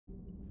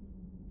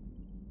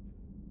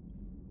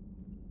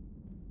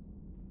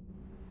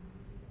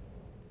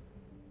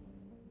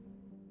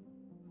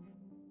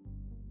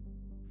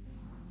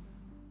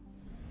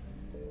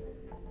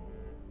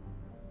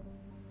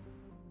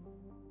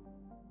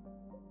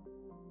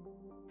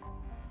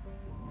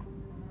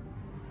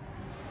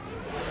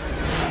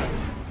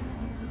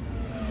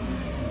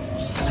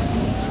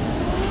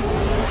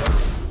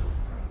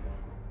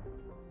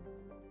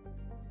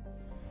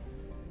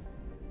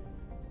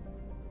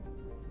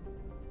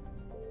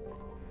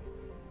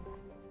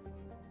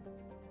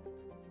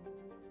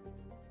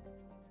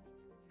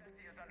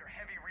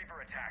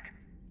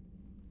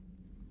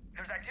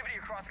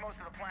across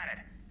most of the planet.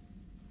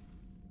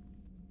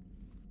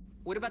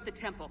 What about the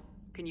temple?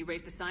 Can you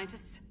raise the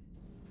scientists?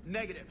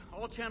 Negative.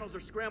 All channels are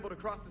scrambled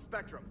across the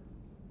spectrum.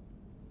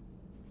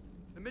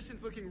 The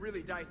mission's looking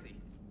really dicey.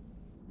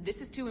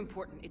 This is too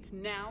important. It's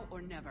now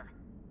or never.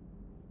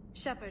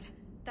 Shepard,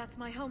 that's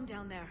my home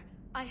down there.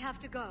 I have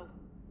to go.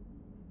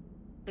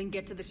 Then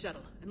get to the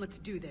shuttle, and let's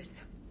do this.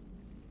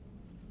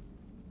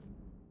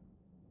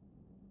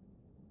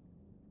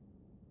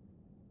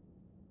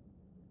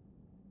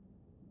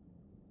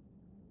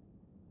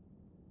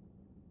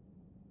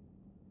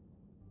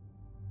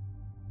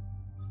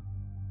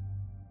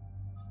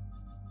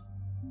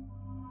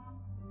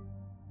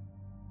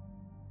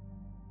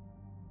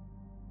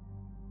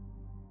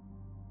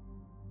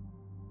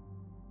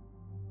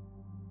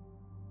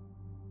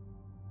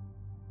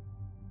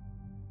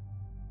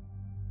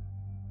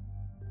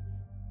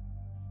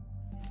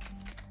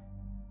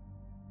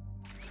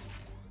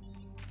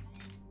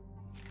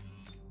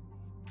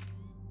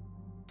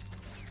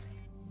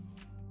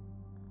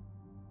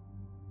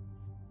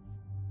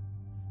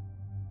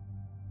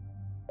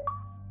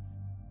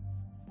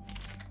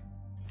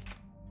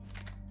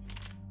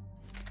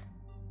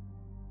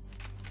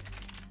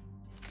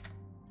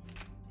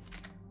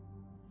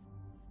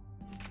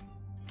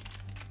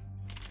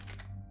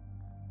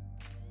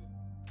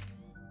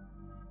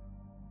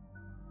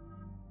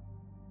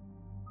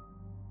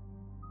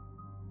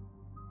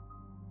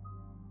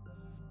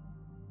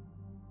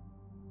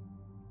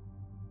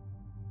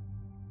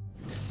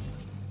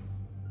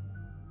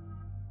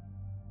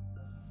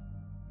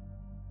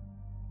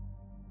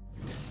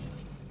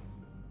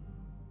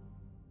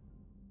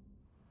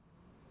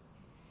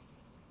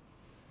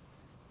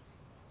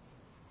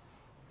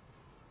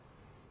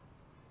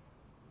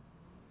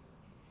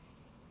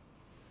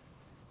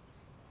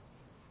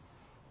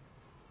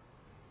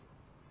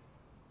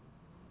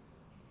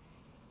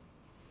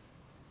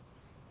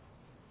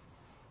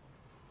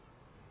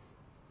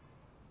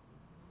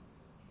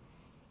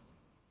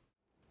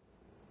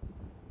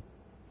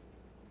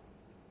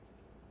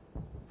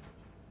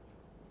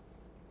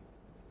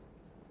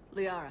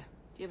 Liara,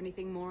 do you have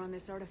anything more on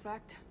this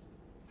artifact?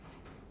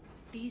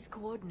 These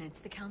coordinates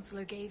the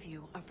Counselor gave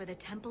you are for the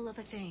Temple of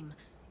Athame.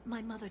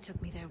 My mother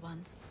took me there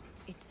once.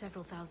 It's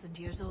several thousand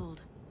years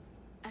old.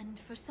 And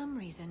for some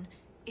reason,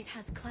 it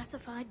has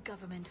classified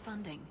government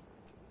funding.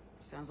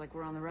 Sounds like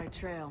we're on the right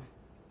trail.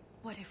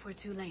 What if we're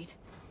too late?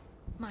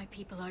 My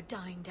people are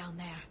dying down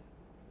there.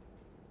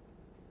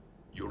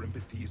 Your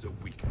empathy is a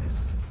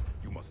weakness.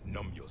 You must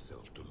numb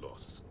yourself to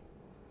loss.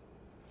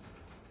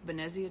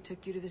 Thessia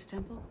took you to this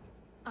temple?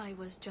 I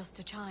was just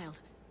a child.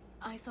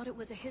 I thought it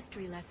was a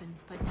history lesson,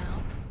 but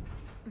now...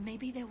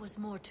 maybe there was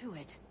more to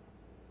it.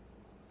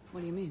 What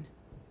do you mean?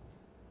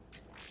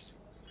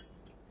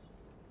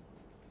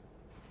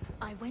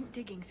 I went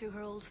digging through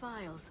her old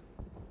files.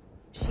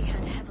 She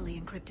had heavily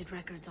encrypted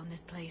records on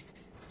this place,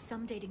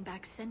 some dating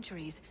back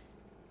centuries.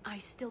 I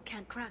still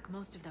can't crack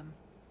most of them.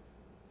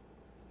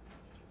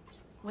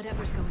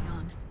 Whatever's going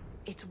on,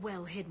 it's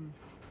well hidden.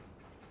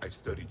 I've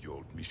studied your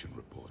old mission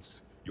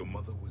reports. Your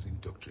mother was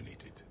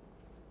indoctrinated.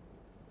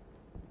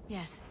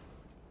 Yes.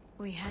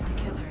 We had to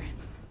kill her.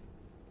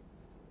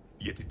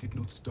 Yet it did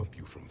not stop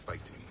you from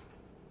fighting.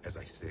 As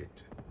I said,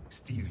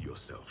 steel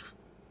yourself.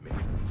 Many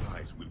more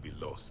lives will be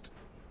lost.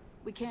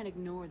 We can't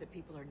ignore that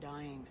people are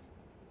dying.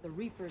 The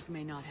Reapers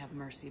may not have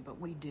mercy, but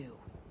we do.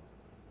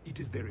 It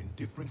is their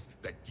indifference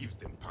that gives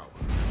them power.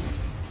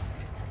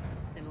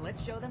 Then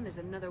let's show them there's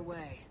another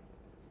way.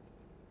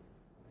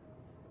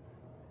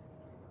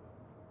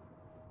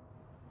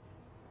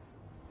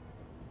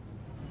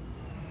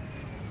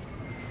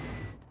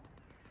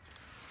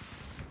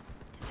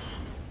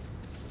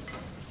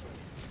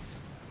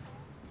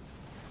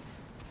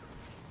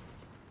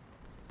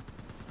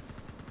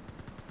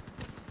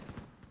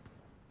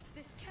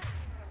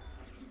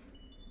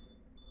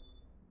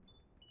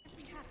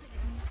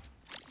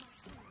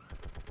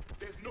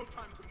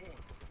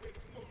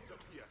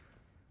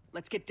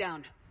 Let's get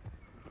down.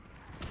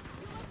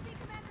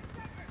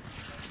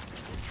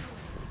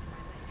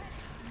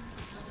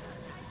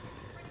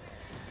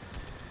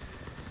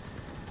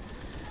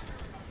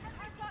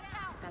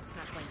 That's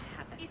not going to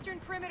happen. Eastern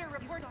Perimeter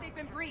reports they've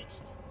been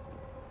breached.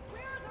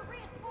 Where are the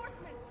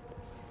reinforcements?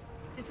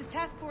 This is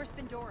Task Force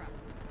Pandora.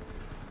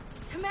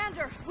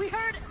 Commander, we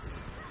heard...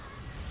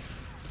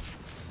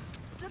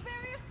 The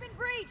barrier's been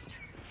breached!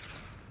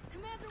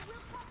 Commander,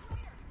 we'll talk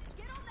later.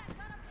 Get on that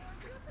gun up there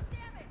and do some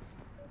damage!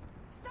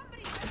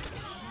 Somebody better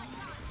get on that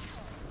gun!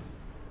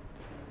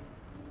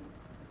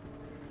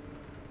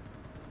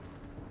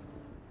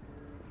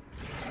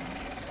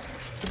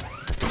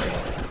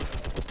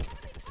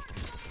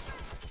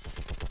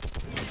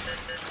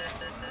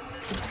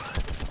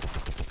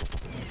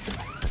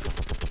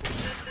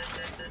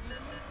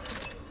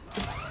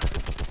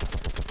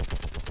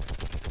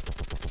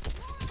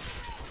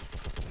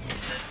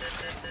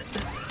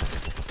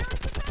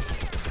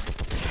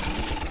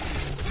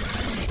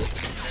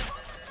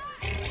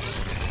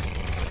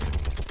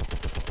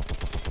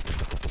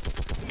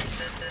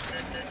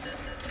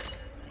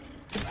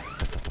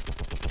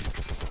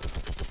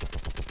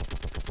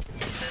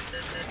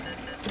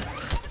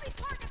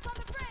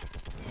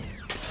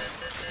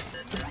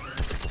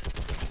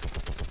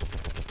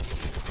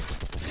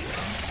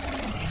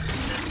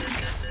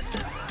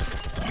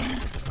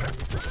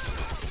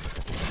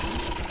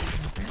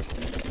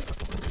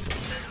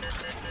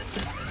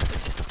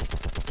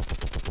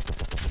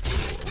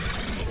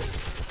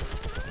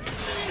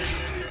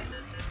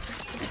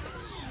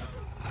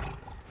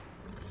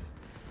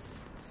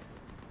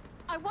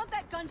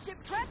 gunship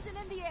prepped and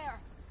in the air.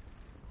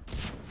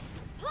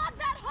 Plug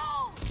that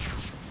hole!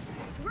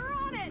 We're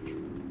on it!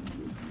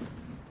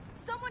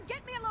 Someone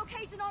get me a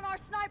location on our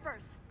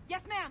snipers!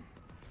 Yes, ma'am.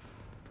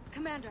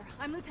 Commander,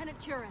 I'm Lieutenant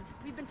Curran.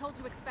 We've been told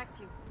to expect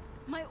you.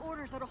 My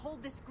orders are to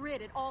hold this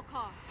grid at all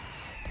costs.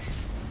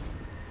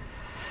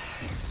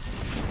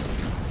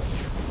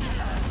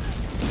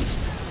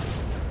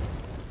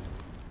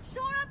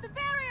 Shore up the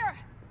barrier!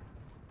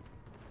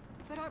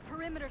 But our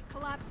perimeter's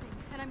collapsing,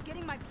 and I'm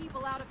getting my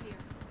people out of here.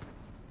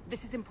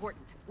 This is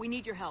important. We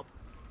need your help.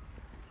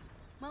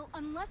 Well,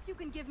 unless you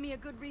can give me a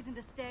good reason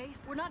to stay,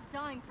 we're not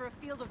dying for a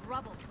field of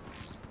rubble.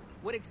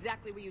 What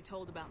exactly were you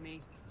told about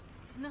me?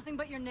 Nothing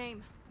but your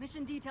name.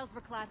 Mission details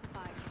were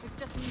classified, which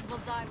just means we'll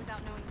die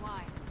without knowing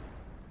why.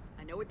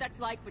 I know what that's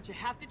like, but you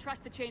have to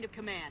trust the chain of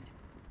command.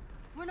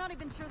 We're not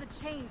even sure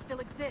the chain still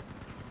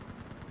exists.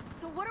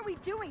 So what are we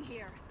doing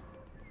here?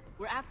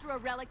 We're after a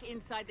relic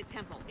inside the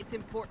temple. It's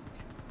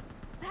important.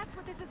 That's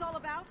what this is all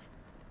about?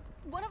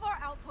 One of our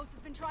outposts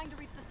has been trying to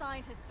reach the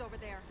scientists over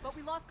there, but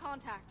we lost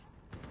contact.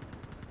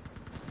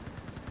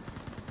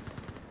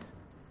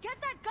 Get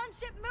that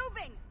gunship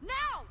moving!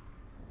 Now!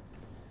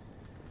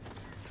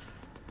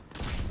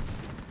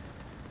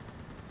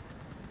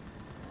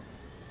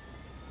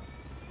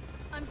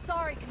 I'm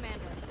sorry,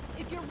 Commander.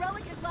 If your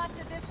relic has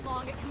lasted this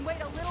long, it can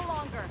wait a little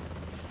longer.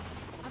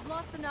 I've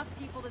lost enough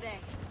people today.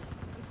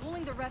 I'm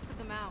pulling the rest of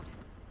them out.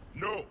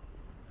 No!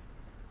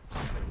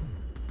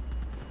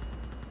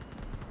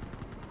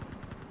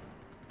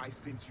 I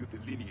sense you're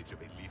the lineage of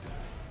a leader.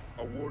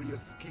 A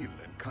warrior's skill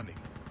and cunning.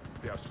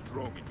 They are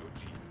strong in your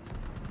genes.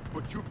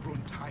 But you've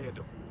grown tired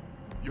of war.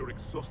 You're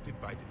exhausted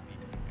by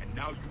defeat, and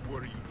now you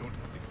worry you don't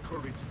have the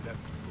courage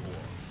left to go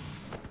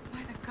on.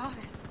 By the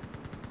goddess,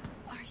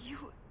 are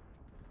you...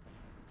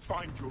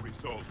 Find your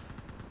resolve.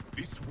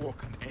 This war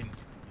can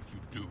end if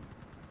you do.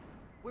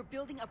 We're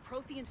building a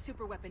Prothean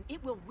superweapon.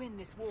 It will win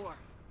this war.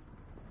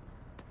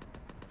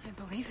 I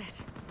believe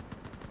it.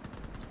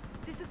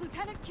 This is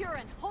Lieutenant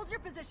Curran. Hold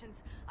your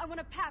positions. I want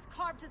a path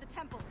carved to the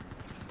temple.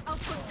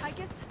 Outpost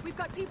Tychus, we've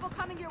got people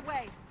coming your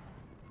way.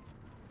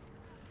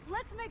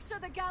 Let's make sure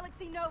the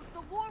galaxy knows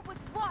the war was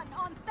won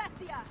on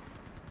Thessia.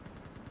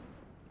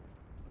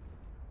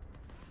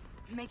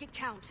 Make it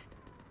count.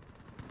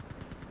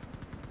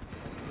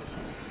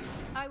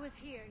 I was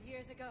here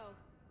years ago.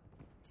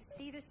 To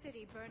see the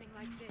city burning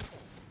like this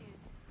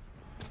is...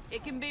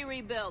 It can be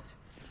rebuilt.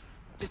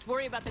 Just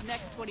worry about the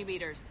next 20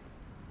 meters.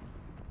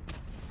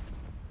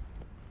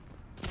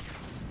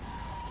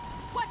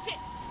 Watch it!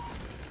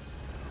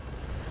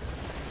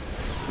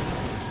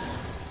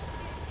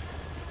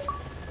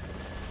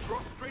 Draw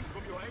strength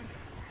from your aim.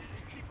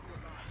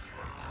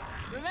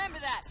 Remember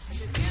that,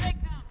 because here they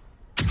come.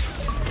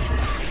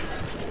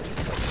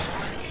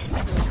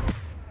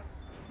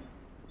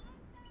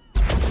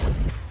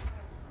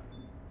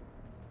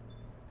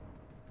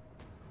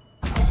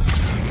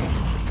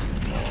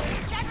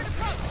 Staggered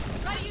approach!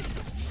 Try to use...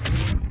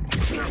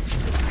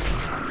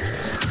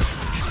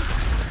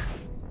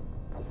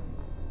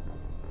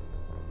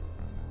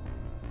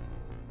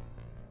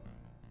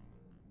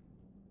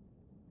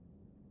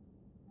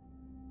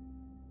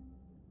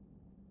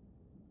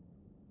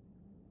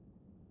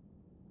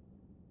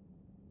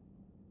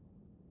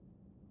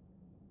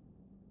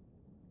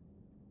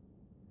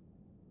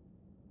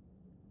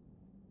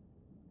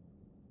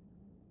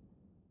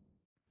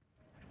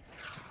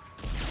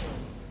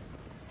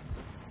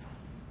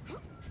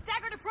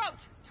 Staggered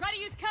approach! Try to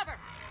use cover!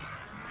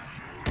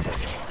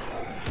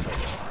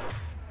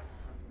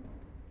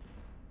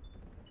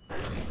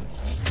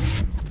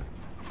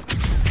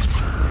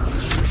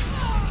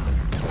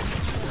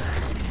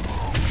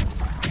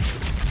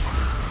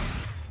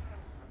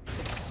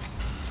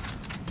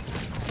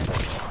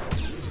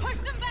 Push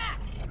them back!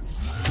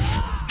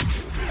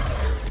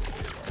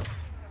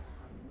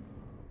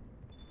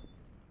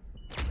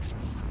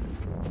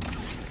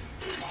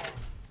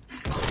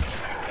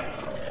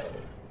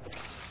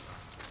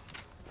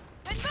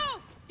 And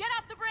move! Get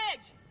off the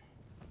bridge!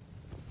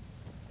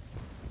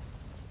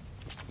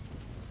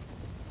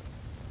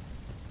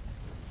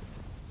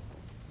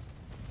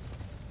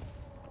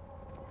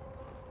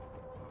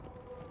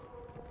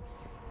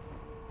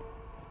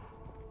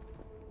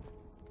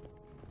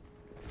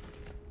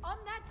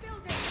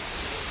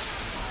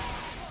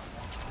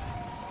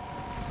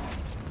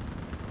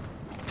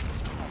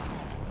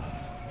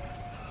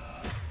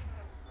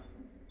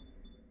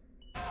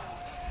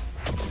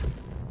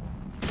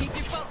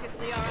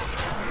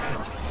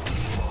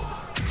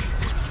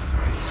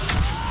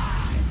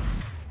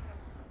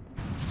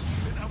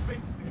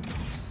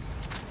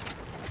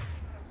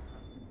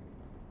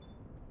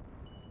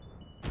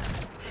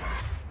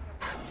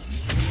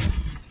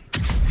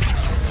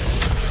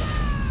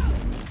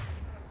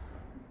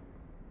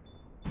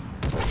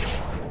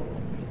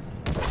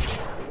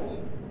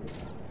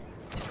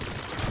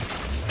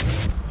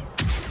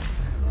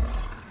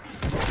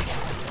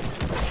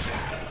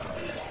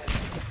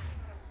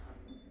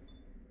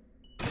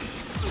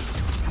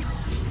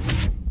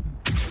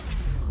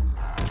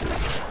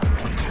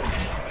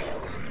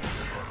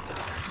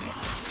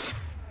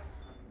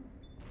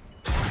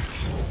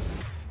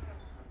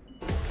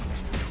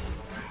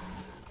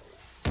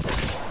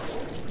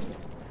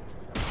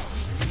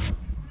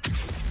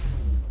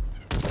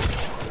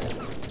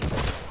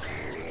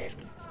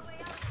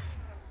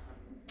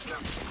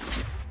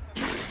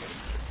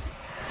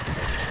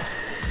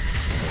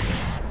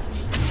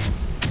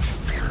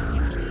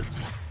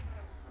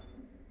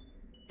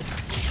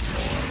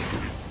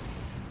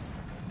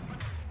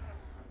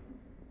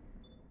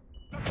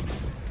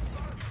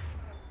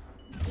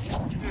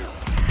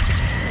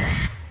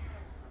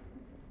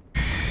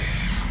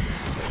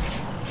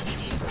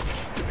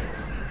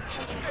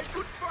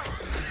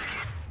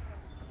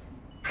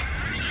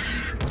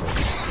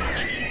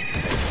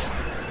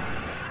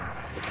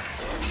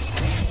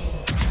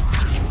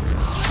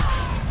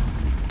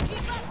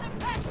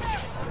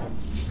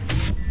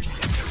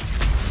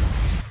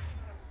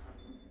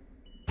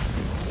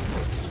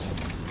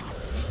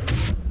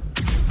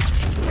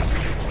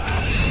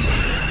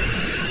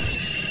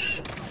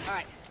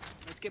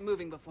 get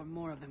moving before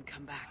more of them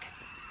come back.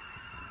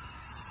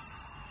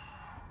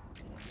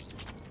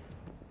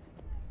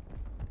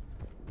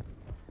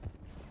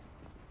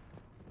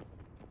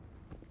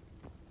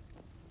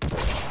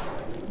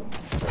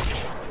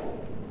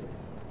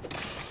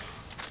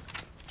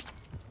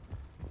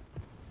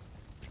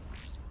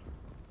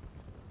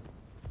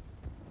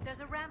 There's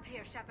a ramp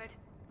here, Shepard.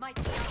 Might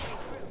be our way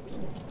through.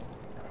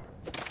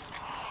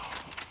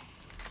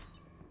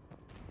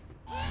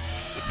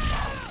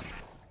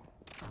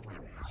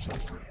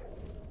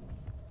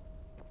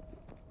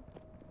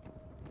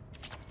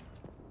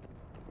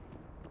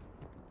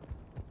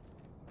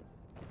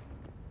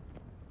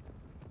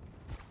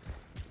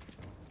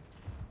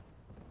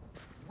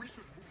 We should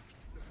move.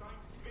 The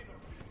scientists may not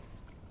be.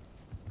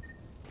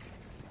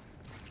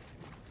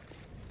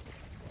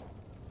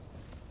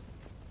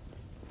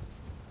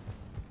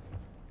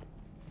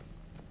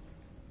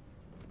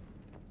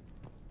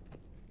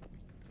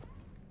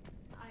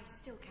 I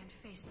still can't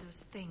face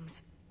those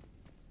things.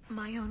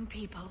 My own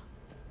people.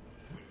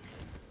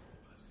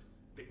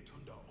 They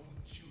turned our own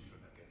children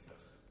against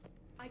us.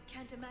 I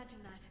can't imagine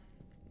that.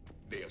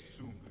 They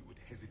assumed we would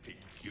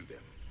hesitate to kill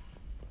them.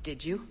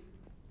 Did you?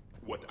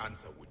 What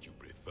answer would you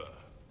prefer?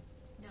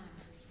 None.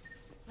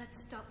 Let's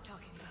stop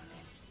talking about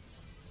this.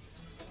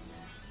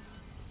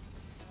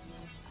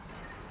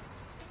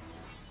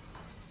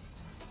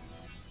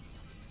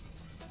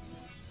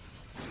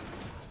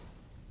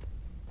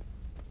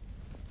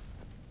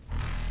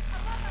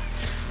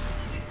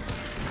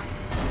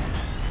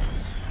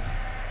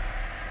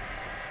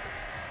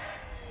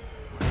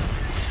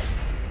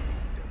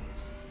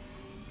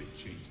 They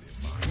changed their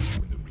minds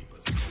when the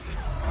Reapers.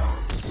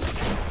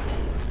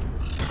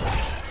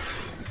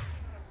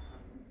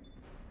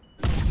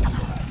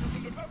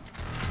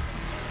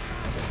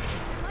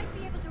 Might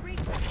be able to reach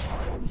them.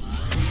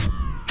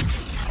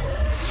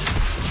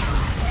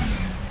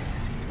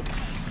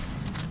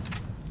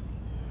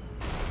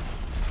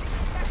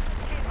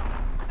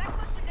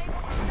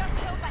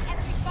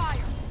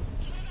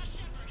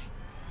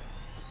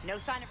 No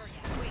sign of her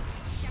yet. Wait,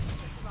 Shepard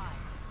just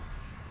arrived.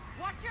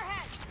 Watch your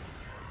head!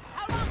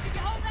 How long can you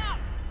hold out?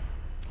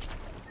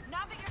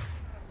 Now that you're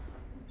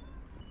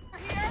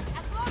here,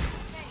 as long as it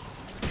takes.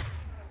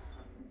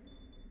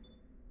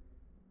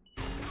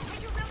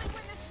 Can you really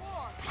win this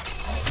war?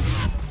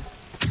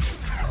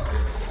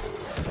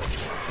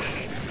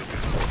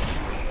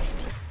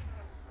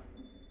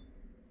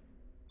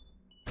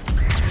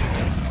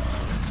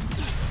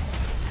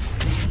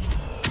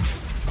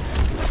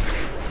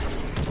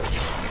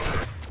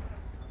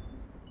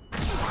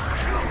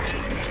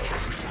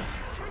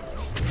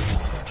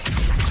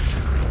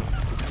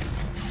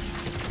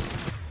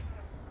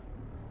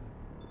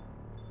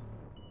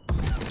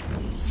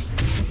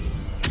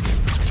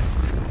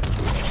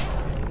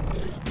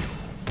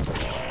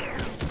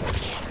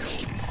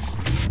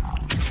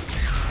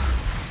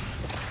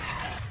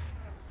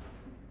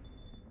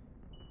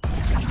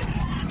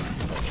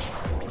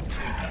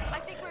 I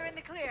think we're in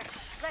the clear.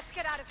 Let's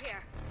get out of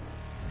here.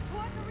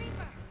 Toward the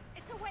Reaper.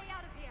 It's a way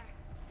out of here.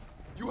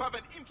 You have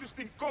an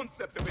interesting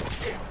concept of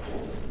escape.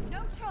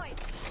 No choice.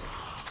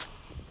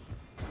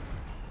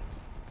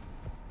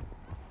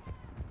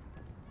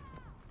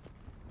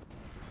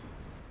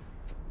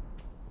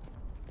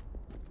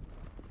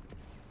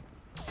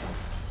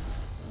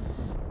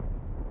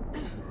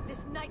 This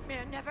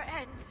nightmare never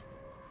ends.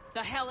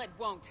 The hell it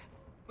won't.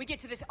 We get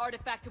to this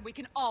artifact and we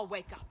can all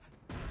wake up.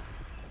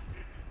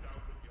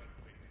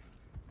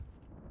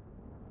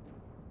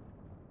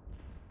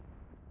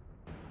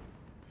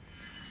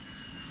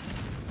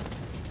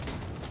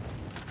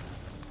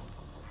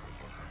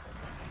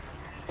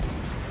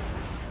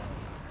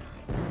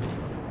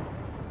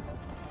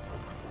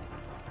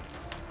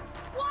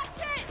 Watch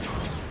it!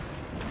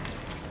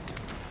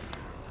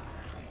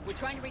 We're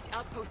trying to reach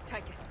Outpost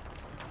Tychus.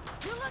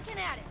 You're looking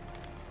at it.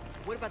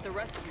 What about the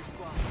rest of your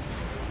squad?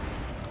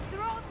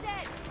 They're all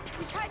dead.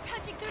 We tried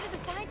punching through to the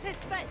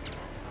scientists, but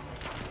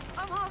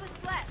I'm all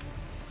that's left.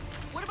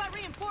 What about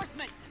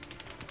reinforcements?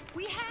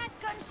 We had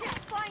gunships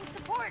flying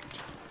support,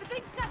 but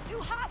things got too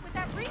hot with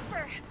that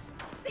Reaper.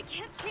 They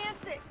can't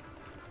chance it.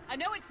 I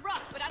know it's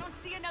rough, but I don't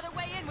see another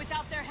way in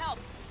without their help.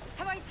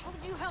 Have I told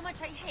you how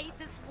much I hate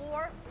this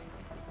war?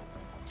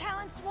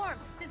 Talon Swarm,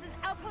 this is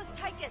Outpost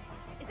Tychus.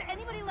 Is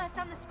anybody left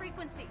on this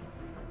frequency?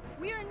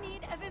 We're in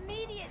need of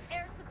immediate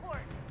air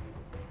support.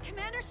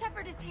 Commander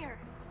Shepard is here.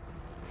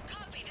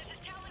 Copy, this is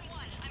Talon 1.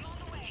 I'm on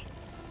the way.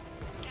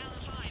 Talon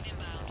 5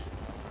 inbound.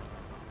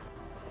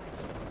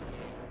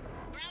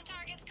 Ground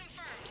targets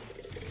confirmed.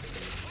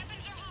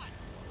 Weapons are hot.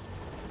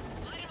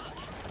 Light 'em up.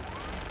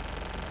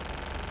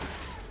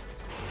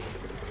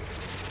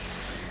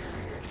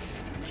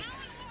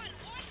 Talon 1,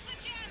 watch the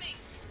jamming!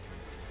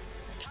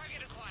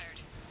 Target acquired.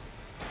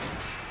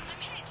 I'm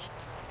hit!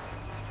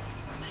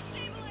 The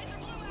stabilizer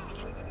blew out!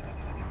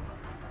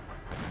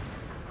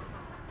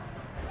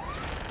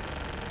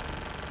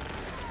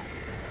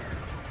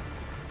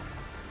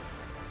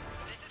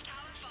 This is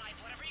Talon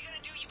 5. Whatever you're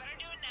gonna do, you better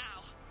do it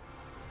now.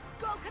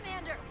 Go,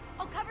 Commander!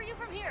 I'll cover you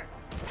from here.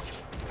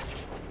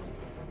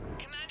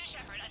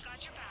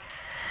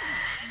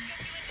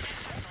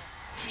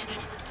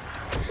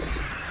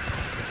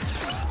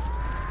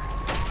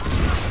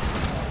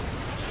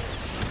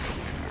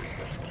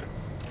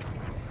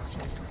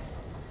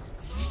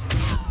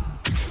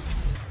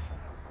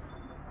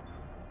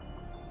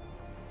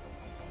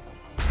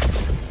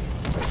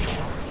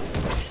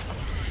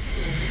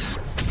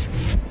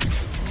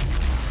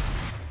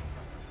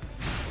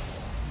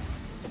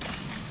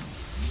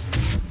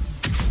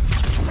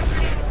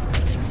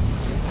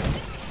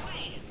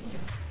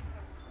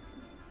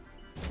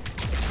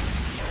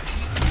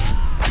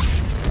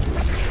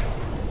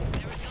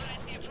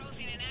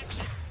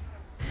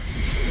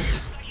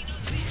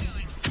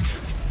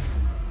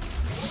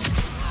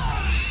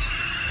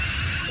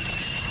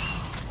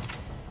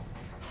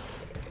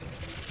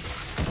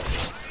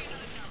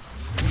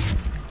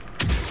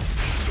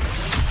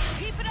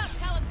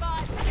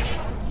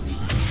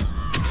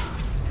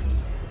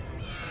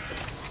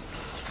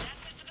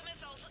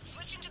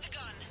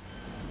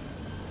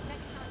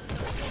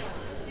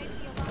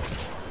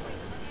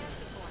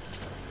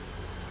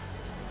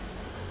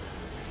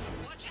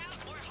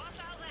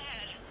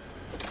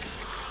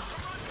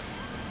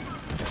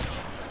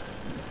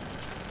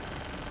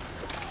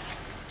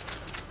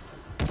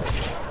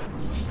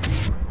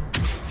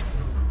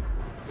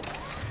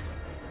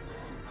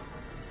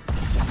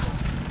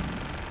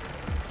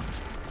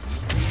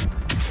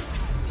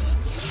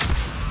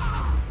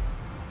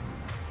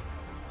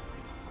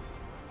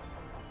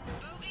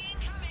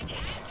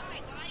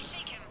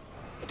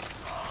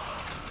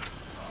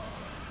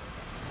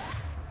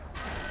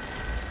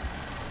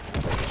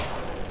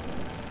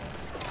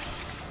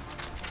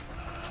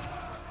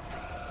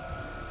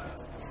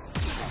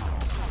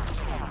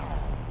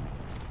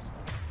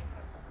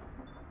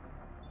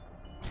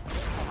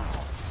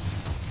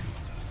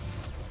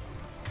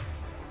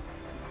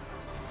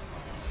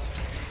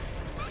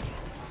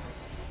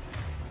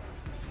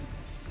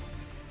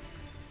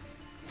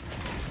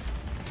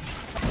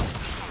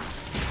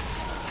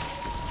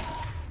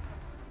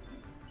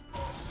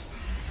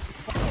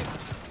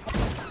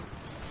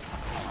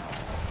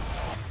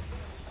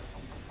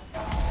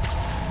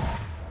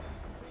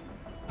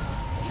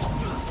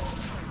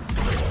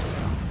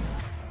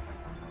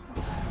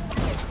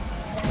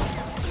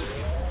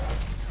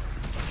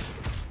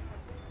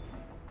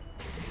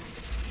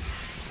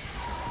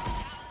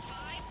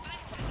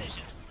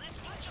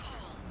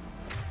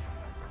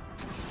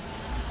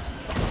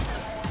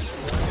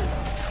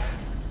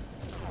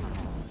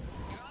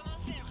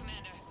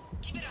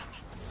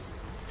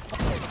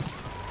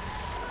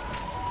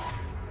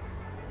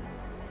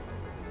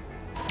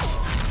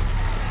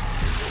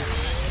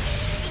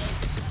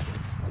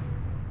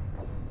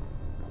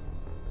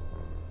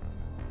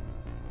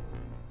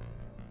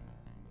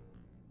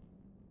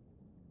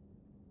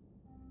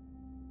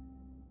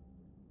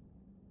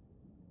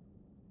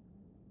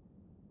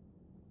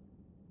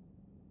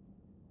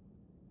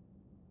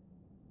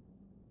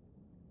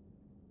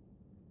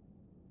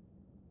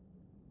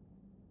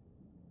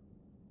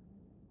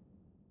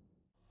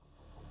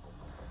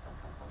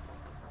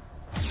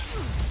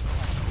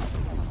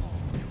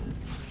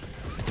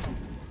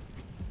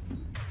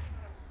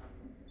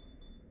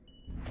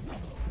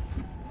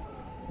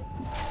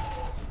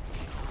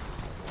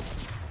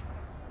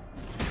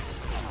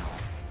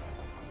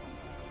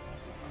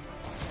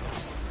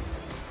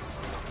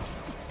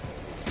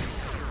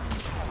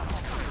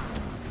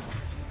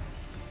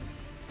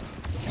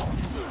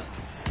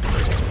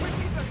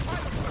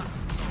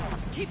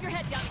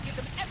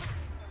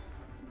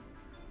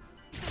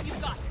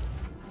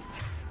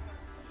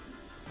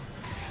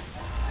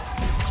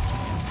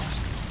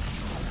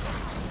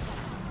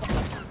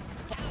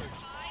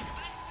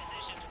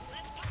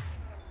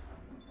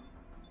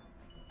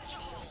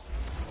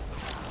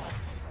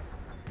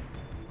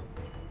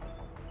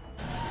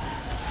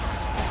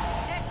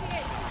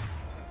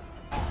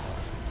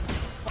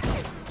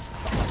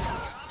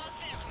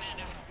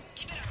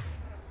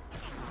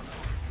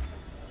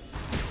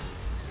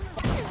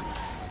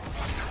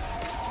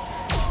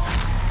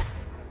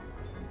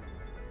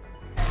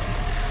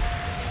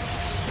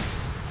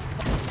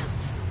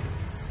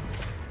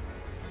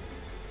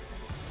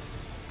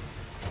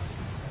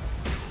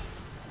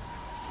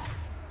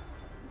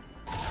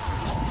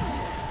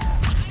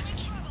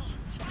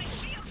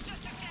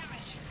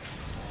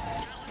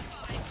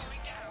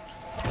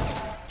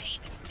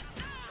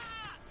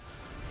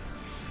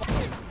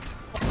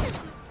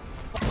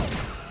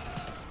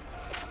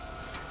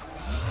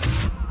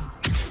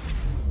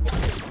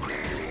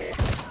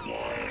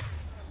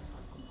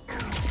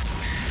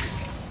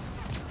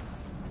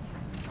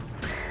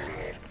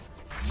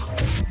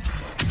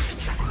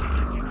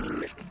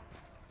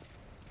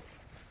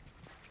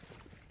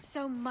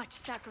 so much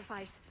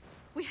sacrifice.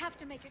 We have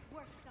to make it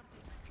worth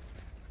something.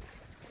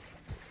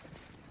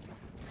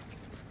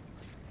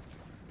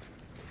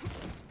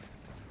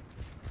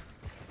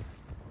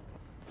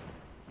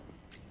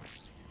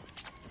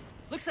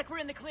 Looks like we're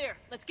in the clear.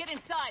 Let's get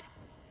inside.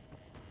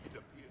 It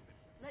appears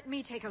that Let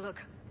me take a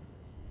look.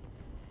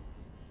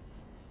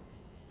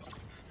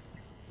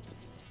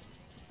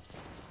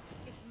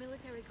 It's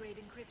military-grade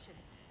encryption.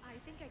 I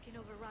think I can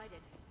override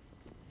it.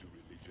 do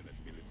religion and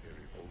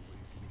military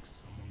always mix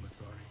among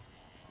Asari?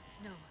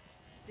 No,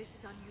 this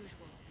is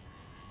unusual.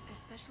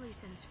 Especially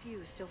since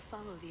few still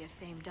follow the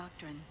Athame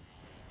doctrine.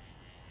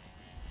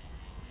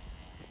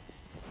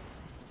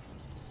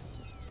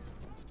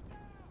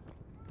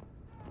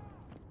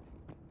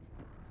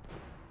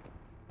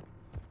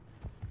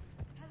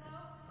 Hello?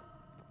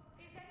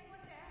 Is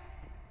anyone there?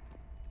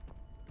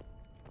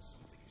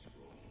 Something is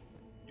wrong.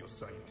 Your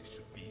scientist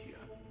should be here.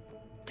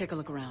 Take a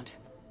look around.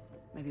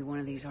 Maybe one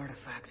of these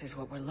artifacts is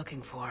what we're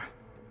looking for.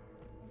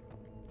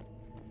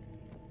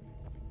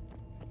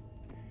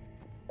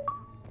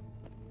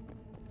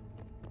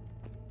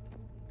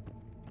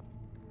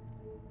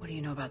 What do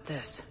you know about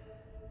this?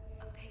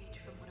 A page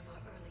from one of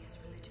our earliest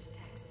religious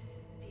texts,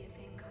 the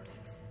Athame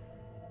Codex.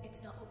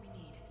 It's not what we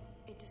need.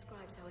 It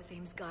describes how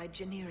Athame's guide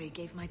Janiri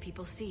gave my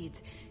people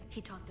seeds.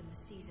 He taught them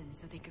the seasons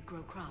so they could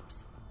grow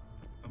crops.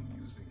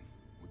 Amusing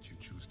what you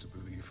choose to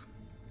believe.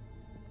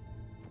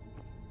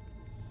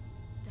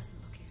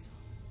 Doesn't look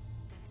useful.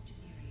 That's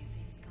Janiri,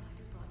 Athame's guide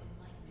who brought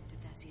enlightenment to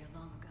Thessia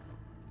long ago.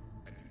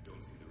 And you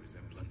don't see the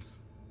resemblance?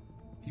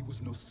 He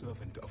was no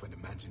servant of an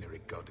imaginary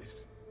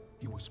goddess.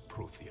 He was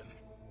Prothean.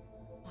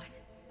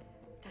 What?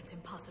 That's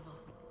impossible.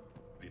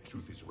 The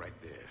truth is right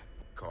there,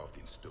 carved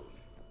in stone.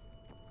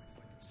 I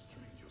find it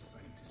strange your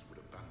scientists would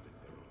abandon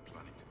their own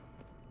planet.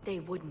 They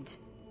wouldn't.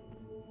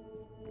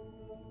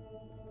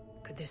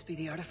 Could this be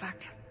the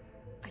artifact?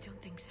 I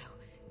don't think so.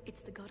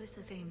 It's the goddess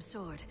Athame's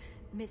sword.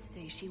 Myths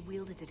say she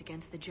wielded it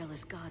against the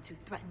jealous gods who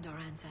threatened our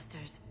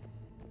ancestors.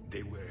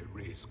 They were a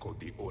race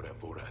called the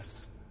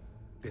Oravoras.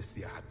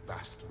 Thessia had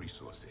vast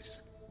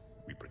resources.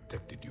 We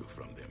protected you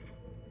from them.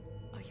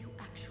 Are you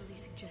actually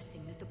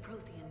suggesting that the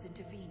Protheans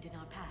intervened in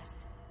our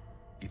past?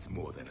 It's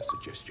more than a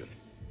suggestion.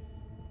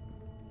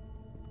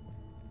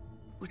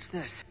 What's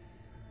this?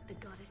 The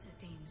goddess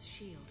Athame's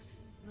shield.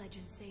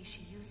 Legends say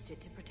she used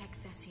it to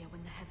protect Thessia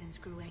when the heavens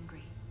grew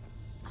angry.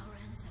 Our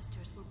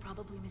ancestors were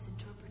probably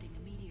misinterpreting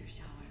a meteor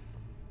shower.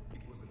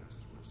 It was an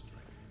asteroid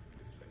strike.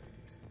 We deflected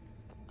it.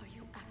 Are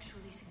you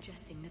actually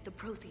suggesting that the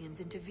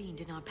Protheans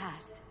intervened in our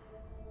past?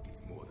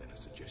 It's more than a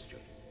suggestion.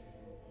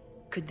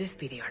 Could this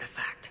be the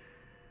artifact?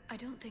 I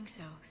don't think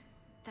so.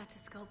 That's a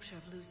sculpture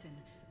of Lucen,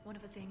 one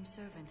of Athame's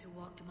servants who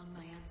walked among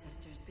my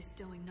ancestors,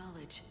 bestowing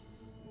knowledge.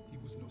 He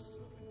was no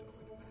servant of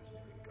an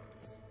imaginary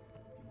goddess.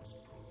 He was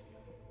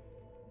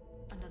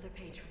Prothean. Another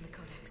page from the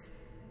Codex.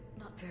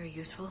 Not very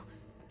useful.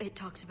 It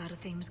talks about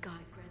Athame's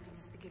guide granting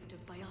us the gift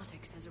of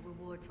biotics as a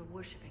reward for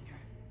worshipping her.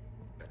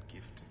 That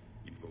gift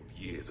involved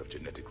years of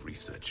genetic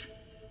research.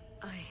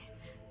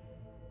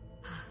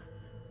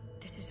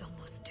 This is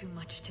almost too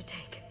much to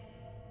take.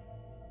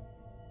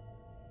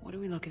 What are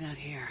we looking at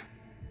here?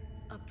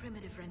 A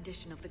primitive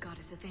rendition of the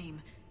goddess Athame.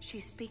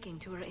 She's speaking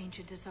to her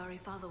ancient Asari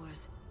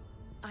followers.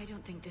 I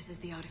don't think this is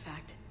the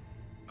artifact.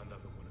 Another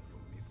one of your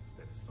myths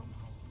that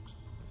somehow looks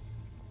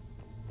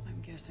Prothean.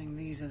 I'm guessing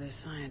these are the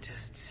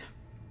scientists.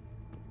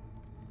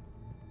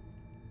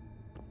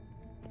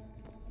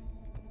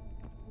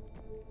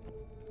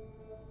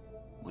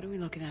 What are we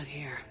looking at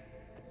here?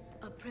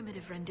 A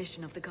primitive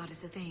rendition of the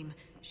goddess Athame.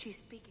 She's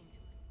speaking to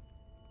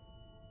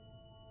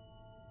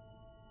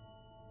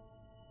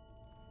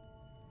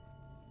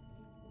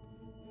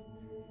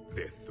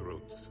Their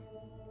throats.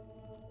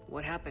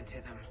 What happened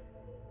to them?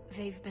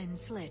 They've been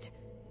slit.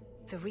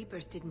 The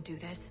Reapers didn't do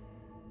this.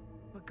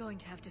 We're going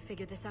to have to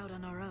figure this out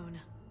on our own.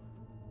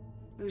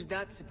 Who's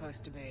that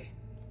supposed to be?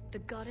 The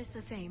goddess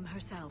Athame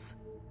herself.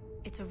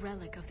 It's a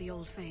relic of the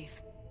old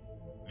faith.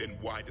 Then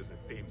why does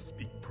Athame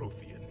speak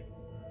Prothean?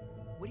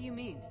 What do you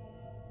mean?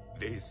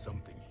 There is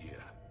something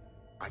here.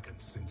 I can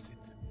sense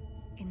it.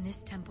 In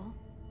this temple?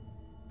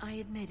 I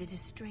admit it is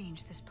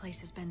strange this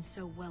place has been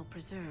so well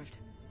preserved.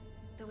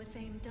 Though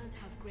Athame does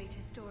have great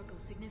historical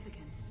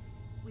significance,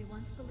 we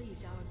once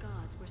believed our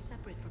gods were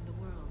separate from the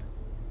world,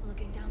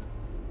 looking down.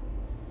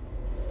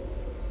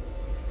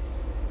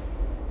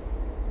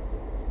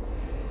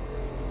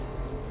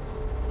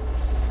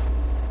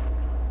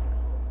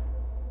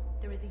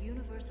 There is a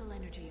universal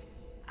energy.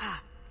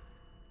 Ah!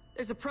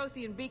 There's a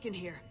Prothean beacon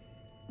here.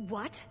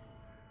 What?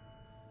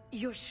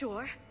 You're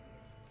sure?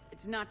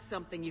 It's not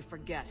something you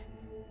forget.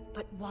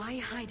 But why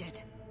hide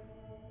it?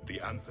 The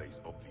answer is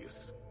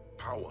obvious.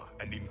 Power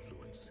and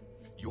influence.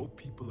 Your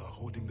people are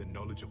holding the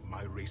knowledge of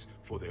my race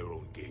for their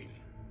own gain.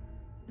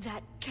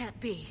 That can't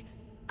be.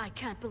 I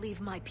can't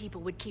believe my people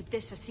would keep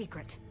this a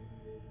secret.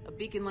 A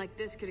beacon like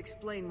this could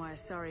explain why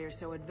Asari are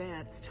so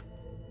advanced.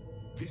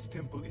 This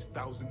temple is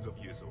thousands of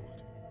years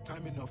old.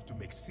 Time enough to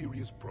make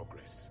serious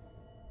progress.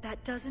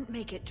 That doesn't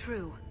make it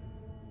true.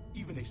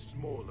 Even a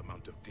small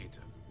amount of data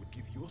would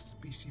give your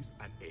species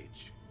an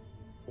edge.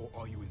 Or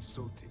are you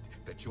insulted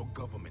that your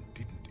government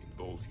didn't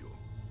involve you?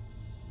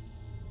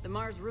 The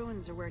Mars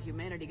ruins are where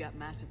humanity got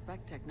Mass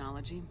Effect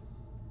technology.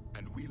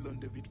 And we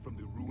learned of it from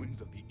the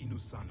ruins of the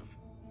Inusanum,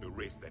 the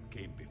race that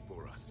came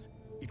before us.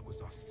 It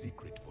was our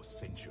secret for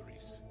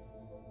centuries.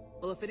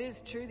 Well, if it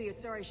is true, the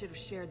Asari should have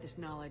shared this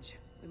knowledge.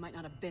 We might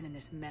not have been in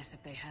this mess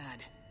if they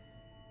had.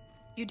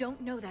 You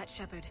don't know that,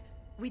 Shepard.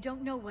 We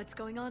don't know what's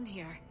going on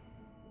here.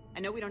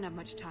 I know we don't have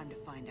much time to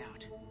find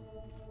out.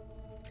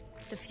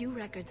 The few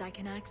records I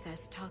can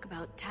access talk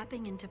about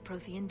tapping into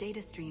Prothean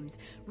data streams,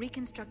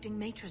 reconstructing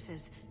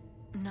matrices,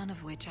 none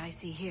of which I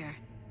see here.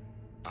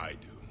 I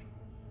do.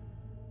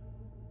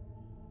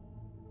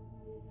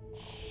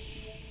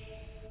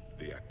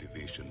 The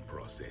activation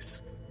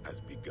process has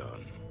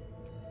begun.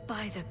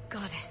 By the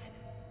goddess.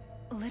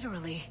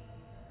 Literally.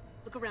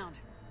 Look around.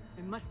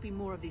 There must be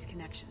more of these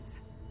connections.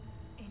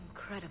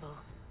 Incredible.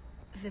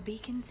 The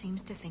beacon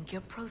seems to think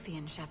you're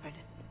Prothean, Shepard.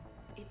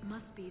 It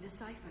must be the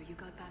cipher you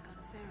got back on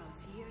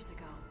Pharaohs years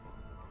ago.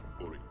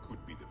 Or it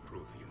could be the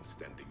Prothean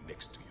standing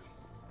next to you.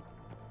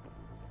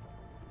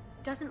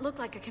 Doesn't look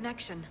like a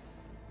connection.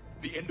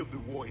 The end of the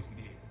war is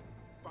near.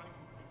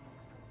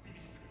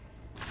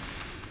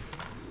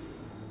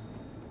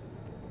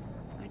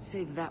 I'd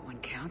say that one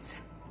counts.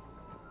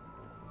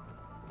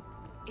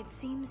 It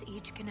seems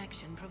each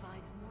connection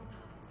provides more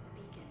power to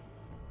the beacon.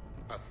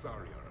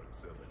 Asari are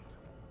observant.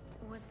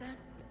 Was that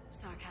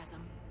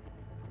sarcasm?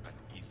 And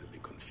easily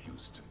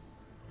confused.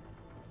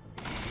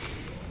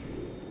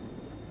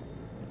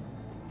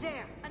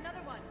 There,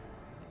 another one.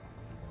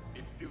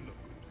 It's still not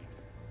complete.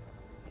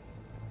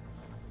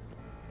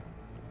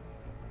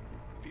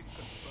 This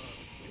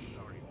confirms the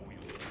Asari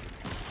oil.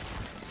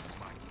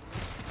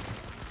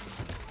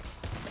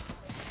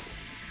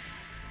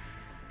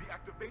 The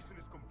activation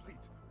is complete.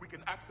 We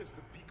can access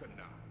the beacon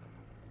now.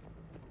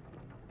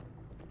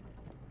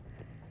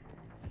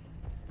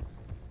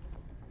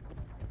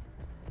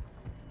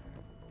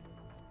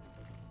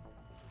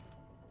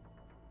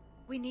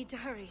 We need to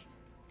hurry.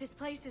 This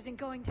place isn't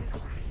going to...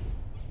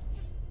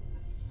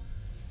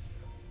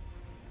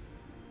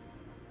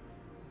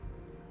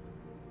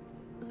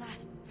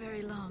 last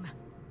very long.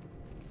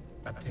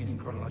 Obtaining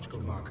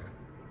chronological marker.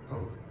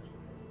 Hold.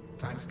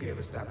 Timescale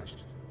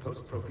established.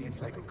 Post-Prothean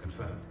cycle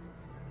confirmed.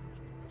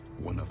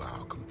 One of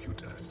our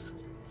computers.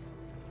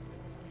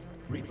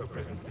 Reaper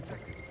presence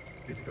detected.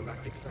 This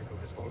galactic cycle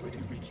has already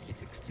reached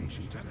its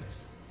extinction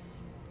terminus.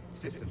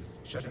 Systems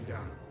shutting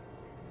down.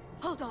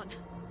 Hold on.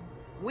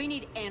 We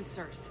need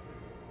answers.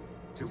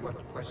 To what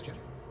question?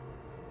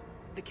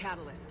 The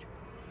catalyst.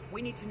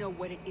 We need to know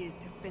what it is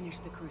to finish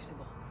the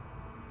Crucible.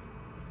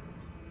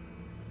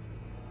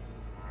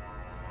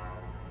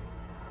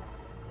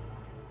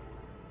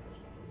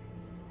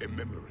 A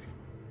memory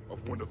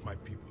of one of my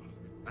people.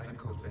 I am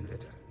called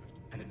Vendetta,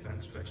 an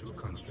advanced virtual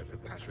construct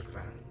of Patrick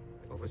Van,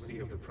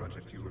 overseer of the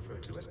project you refer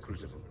to as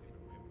Crucible.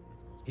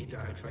 He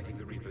died fighting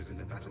the Reapers in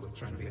the Battle of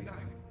Tranvia 9.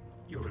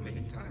 Your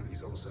remaining time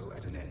is also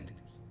at an end.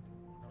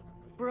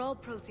 Were all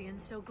Protheans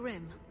so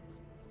grim?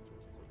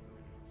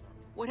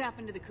 What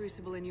happened to the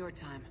Crucible in your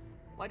time?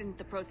 Why didn't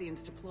the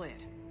Protheans deploy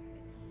it?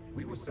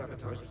 We were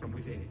sabotaged from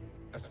within.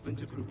 A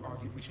splinter group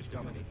argued we should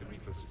dominate the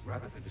Reapers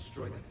rather than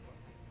destroy them.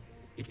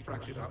 It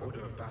fractured our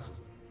order of battle.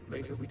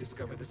 Later we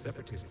discovered the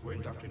Separatists were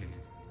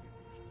indoctrinated.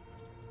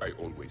 I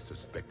always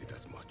suspected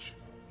as much.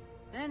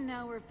 And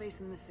now we're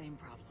facing the same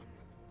problem.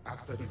 Our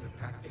studies of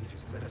past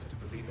ages led us to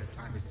believe that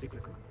time is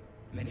cyclical.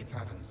 Many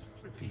patterns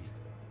repeat.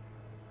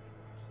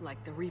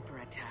 Like the Reaper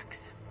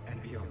attacks.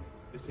 And beyond,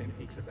 the same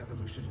peaks of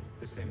evolution,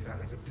 the same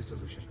valleys of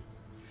dissolution.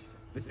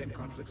 The same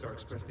conflicts are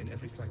expressed in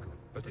every cycle,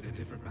 but in a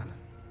different manner.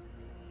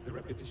 The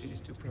repetition is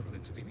too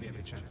prevalent to be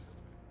merely chance.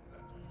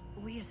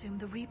 We assumed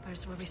the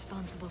Reapers were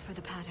responsible for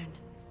the pattern.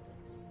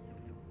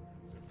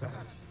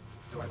 Perhaps,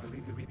 though I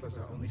believe the Reapers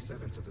are only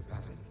servants of the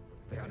pattern.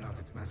 They are not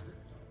its master.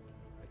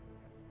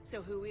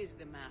 So who is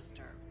the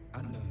Master?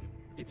 Unknown.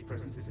 Its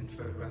presence is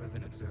inferred rather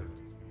than observed.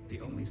 The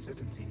only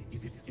certainty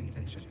is its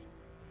intention.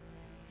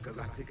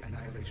 Galactic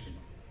annihilation.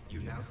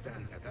 You now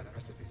stand at that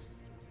precipice.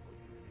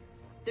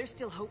 There's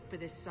still hope for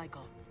this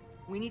cycle.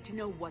 We need to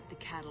know what the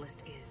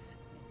catalyst is.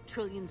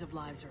 Trillions of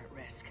lives are at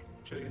risk.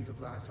 Trillions of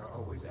lives are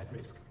always at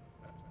risk.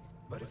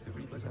 But if the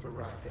Reapers have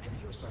arrived to end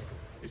your cycle,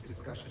 this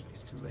discussion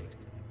is too late.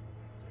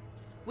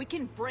 We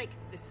can break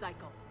the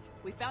cycle.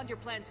 We found your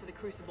plans for the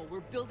Crucible.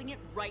 We're building it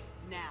right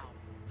now.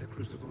 The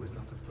Crucible is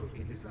not of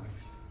Prothean design.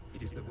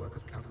 It is the work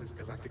of countless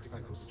galactic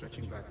cycles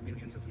stretching back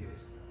millions of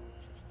years.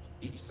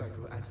 Each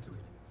cycle adds to it.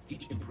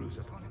 Each improves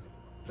upon it.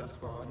 Thus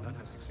far, none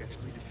have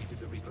successfully defeated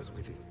the Reapers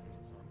with it.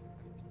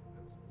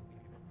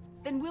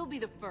 Then we'll be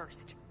the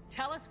first.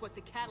 Tell us what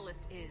the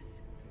catalyst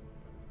is.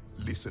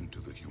 Listen to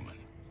the human.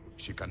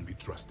 She can be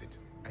trusted.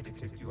 I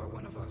detect you are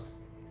one of us.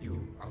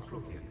 You are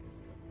Prothean.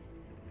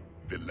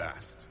 The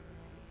last.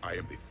 I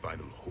am the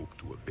final hope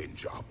to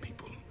avenge our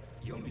people.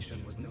 Your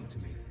mission was known to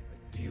me.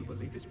 Do you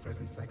believe this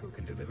present cycle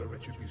can deliver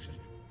retribution?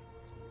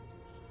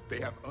 They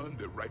have earned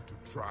the right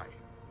to try.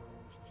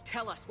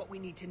 Tell us what we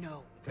need to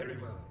know. Very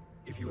well.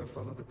 If you have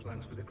followed the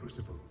plans for the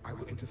Crucible, I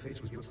will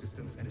interface with your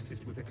systems and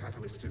assist with the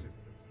catalyst too.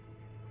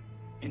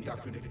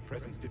 Indoctrinated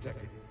presence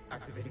detected.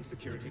 Activating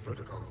security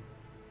protocol.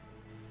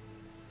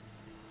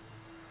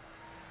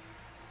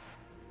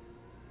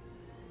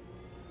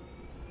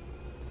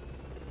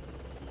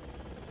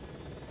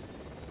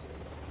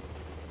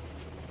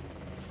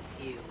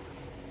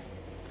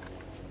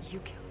 You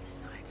killed the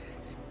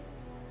scientists.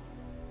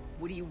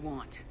 What do you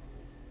want?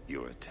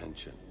 Your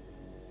attention.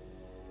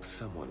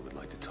 Someone would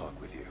like to talk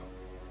with you.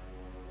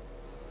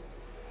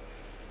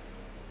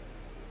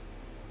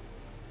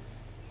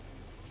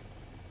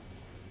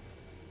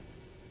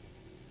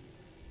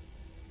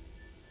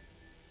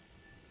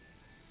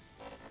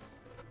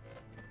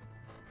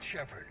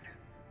 Shepard.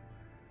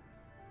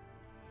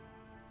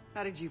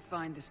 How did you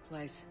find this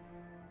place?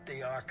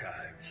 The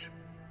archives.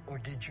 Or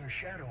did your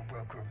shadow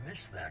broker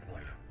miss that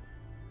one?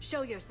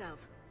 Show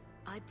yourself.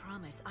 I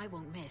promise I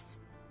won't miss.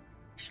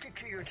 Stick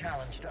to your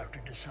talents,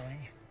 Dr.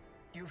 D'Soni.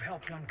 You've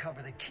helped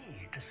uncover the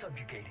key to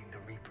subjugating the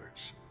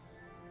Reapers.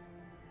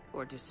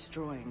 Or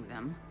destroying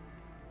them.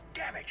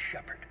 Damn it,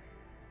 Shepard.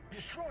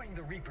 Destroying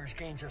the Reapers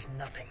gains us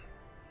nothing.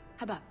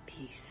 How about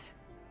peace?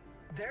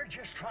 They're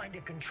just trying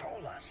to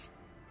control us.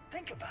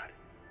 Think about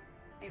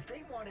it. If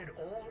they wanted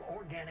all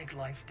organic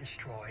life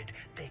destroyed,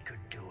 they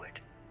could do it.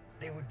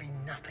 There would be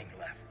nothing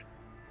left.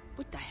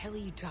 What the hell are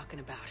you talking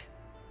about?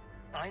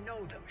 I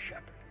know them,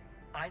 Shepard.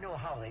 I know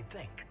how they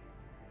think.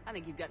 I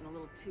think you've gotten a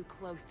little too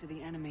close to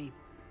the enemy.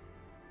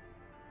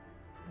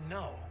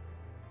 No.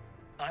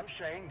 I'm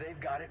saying they've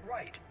got it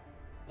right.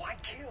 Why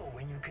kill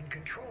when you can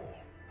control?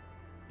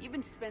 You've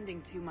been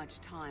spending too much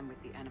time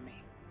with the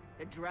enemy.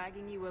 They're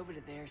dragging you over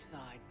to their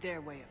side,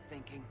 their way of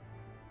thinking.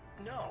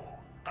 No,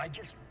 I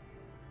just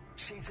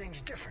see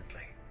things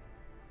differently.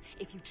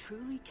 If you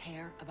truly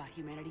care about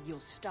humanity, you'll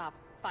stop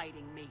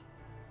fighting me.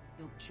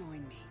 You'll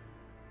join me.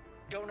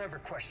 Don't ever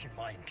question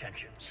my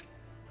intentions.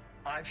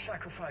 I've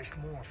sacrificed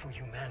more for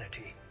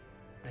humanity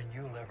than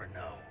you'll ever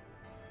know.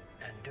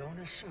 And don't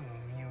assume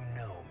you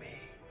know me.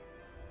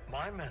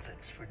 My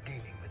methods for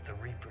dealing with the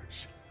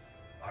Reapers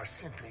are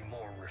simply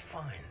more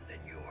refined than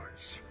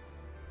yours.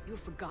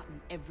 You've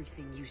forgotten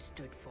everything you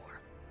stood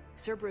for.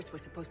 Cerberus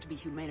was supposed to be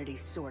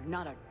humanity's sword,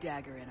 not a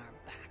dagger in our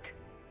back.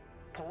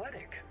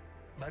 Poetic,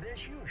 but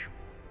as usual,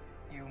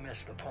 you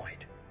missed the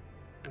point.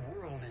 The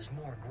world is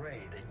more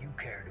gray than you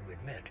care to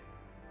admit.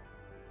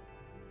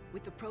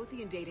 With the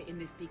Prothean data in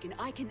this beacon,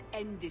 I can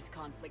end this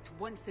conflict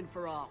once and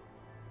for all.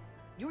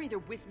 You're either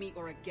with me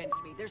or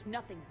against me. There's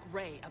nothing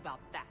gray about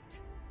that.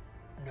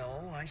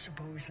 No, I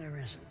suppose there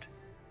isn't.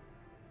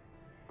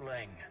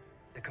 Leng,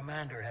 the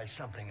commander has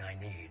something I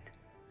need.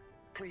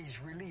 Please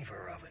relieve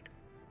her of it.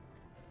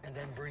 And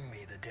then bring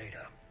me the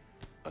data.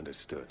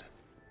 Understood.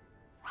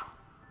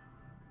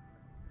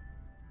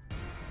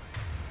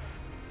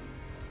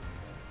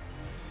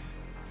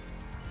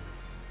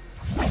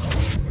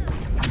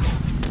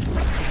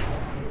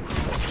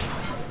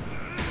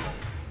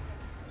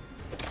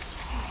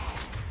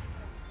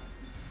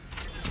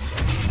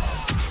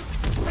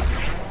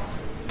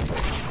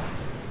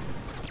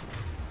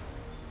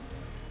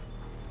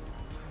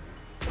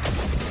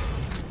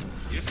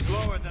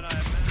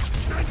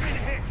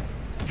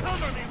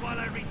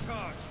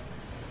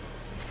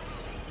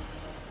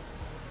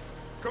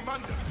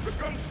 Commander, the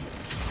gunship!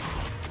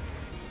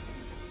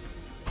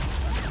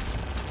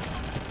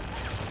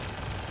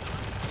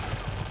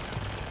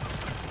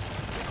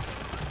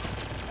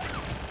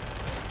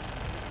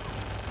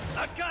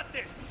 I've got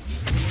this!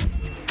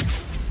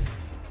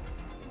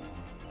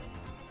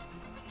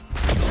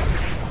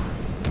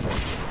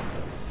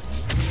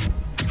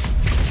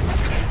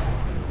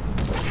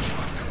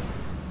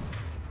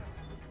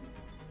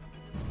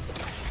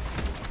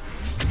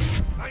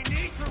 I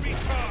need to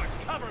recharge!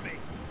 Cover me!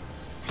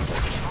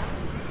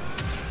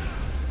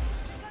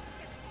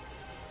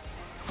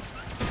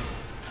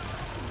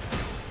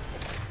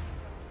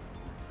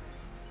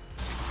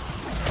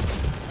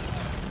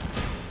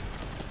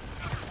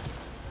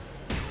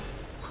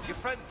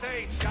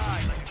 They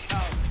die like a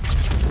cow.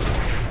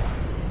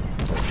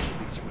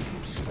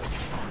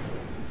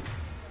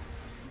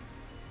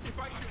 If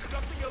I did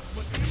nothing else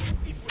but this,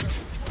 it would have...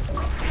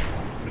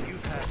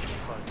 You've had your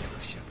fun, little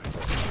Shepard.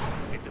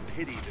 It's a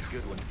pity the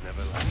good ones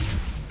never last.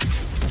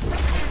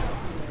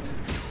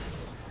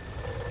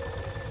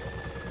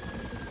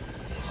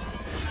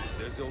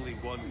 There's only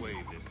one way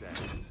this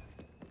ends.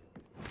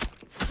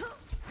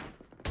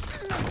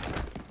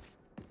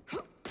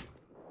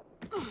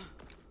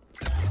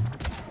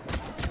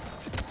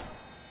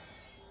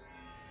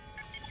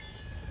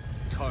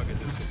 Target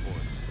the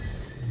supports.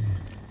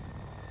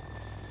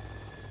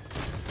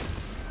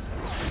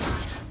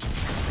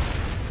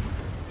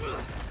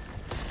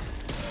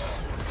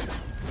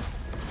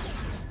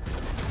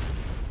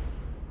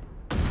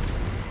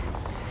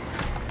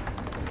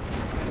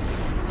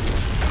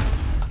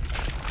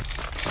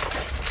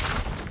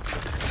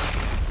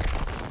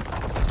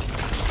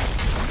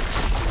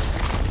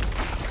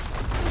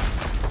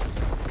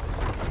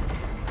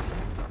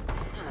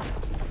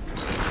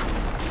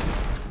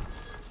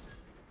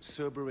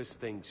 Cerberus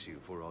thanks you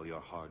for all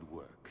your hard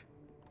work.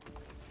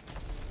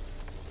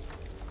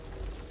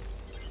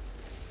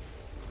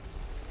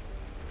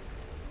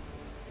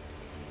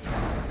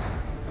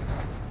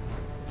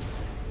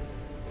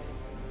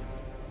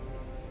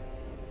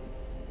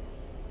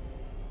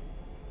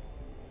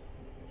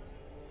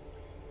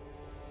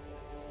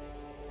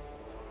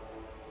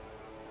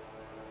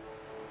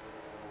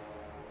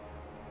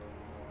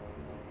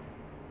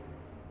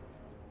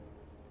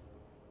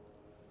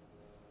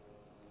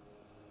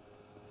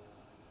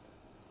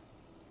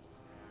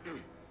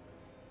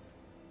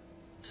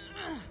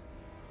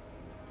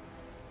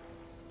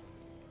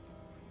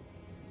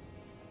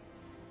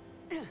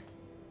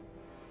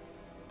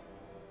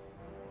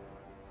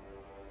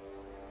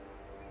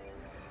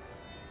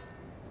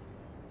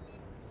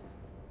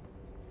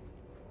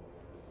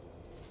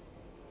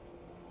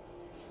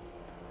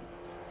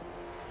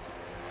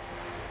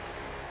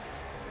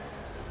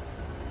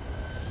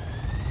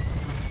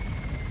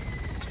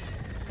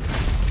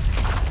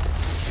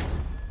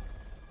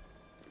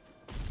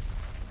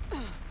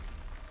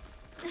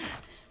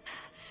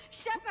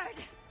 Shepard!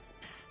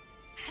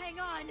 Hang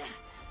on!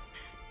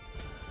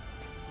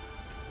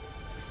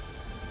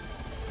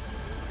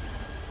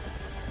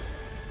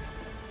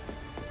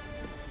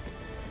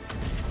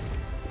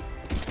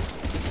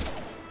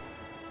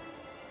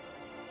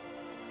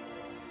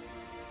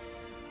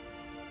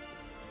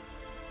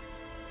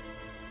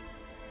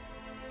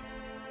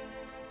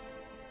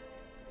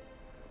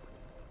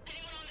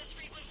 Anyone on this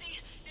frequency?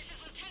 This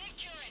is Lieutenant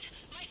Curran.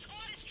 My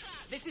squad is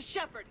trapped. This is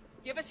Shepard.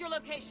 Give us your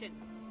location.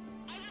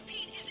 I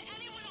repeat, is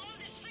anyone on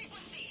this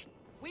frequency?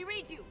 We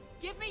read you.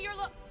 Give me your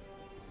look.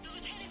 The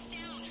lieutenant's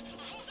down. Our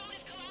whole zone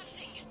is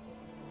collapsing.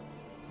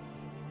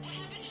 What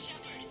happened to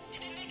Shepard?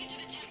 Did they make it to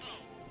the temple?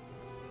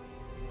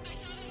 I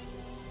saw them.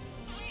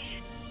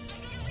 Wait,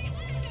 I've got a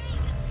Reaper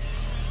inbound.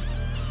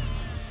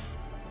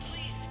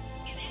 Please,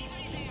 is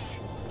anybody there?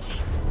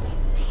 Wait,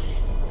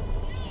 goddess,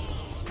 no!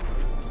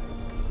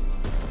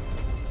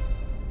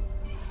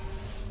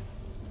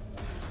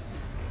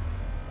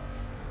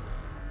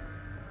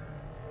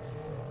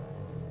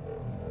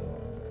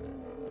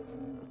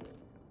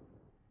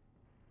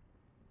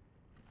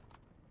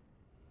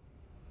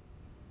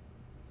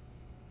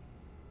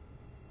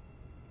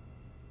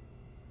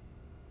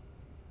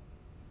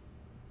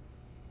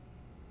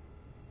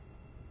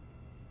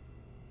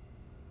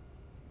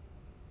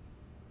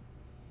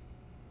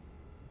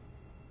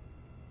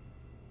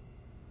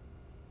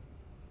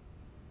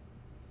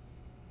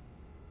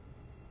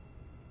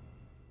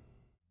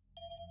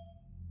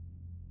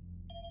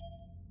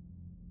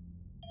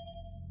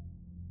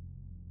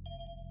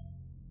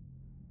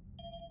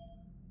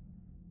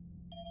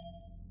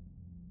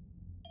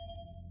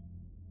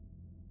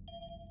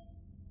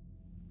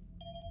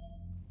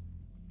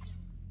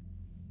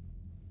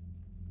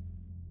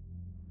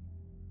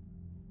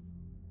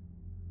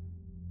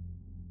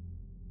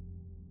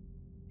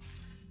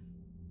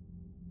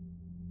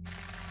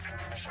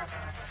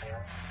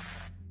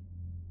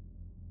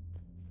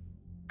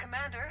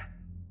 Commander?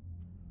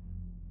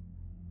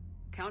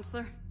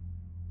 Counselor?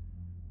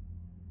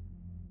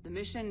 The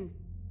mission...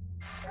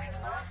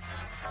 We've lost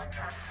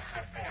contact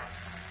with Thessia.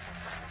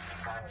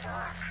 Gone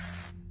dark.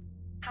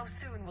 How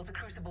soon will the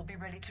Crucible be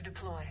ready to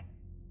deploy?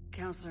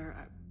 Counselor,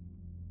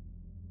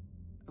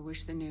 I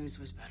wish the news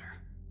was better.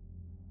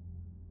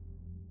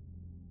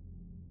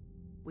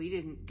 We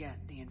didn't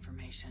get the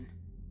information.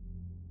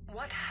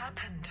 What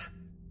happened?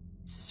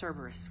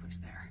 Cerberus was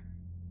there.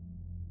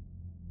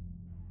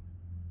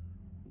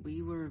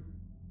 We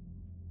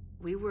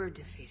were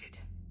defeated.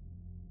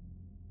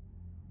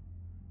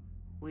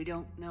 We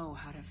don't know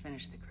how to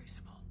finish the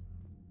Crucible.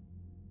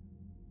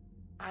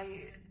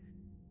 I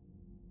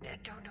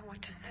don't know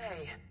what to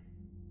say.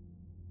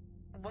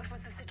 What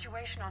was the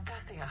situation on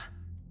Thessia?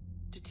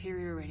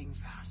 Deteriorating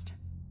fast.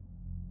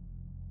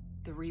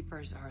 The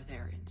Reapers are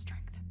there in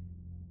strength.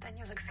 Then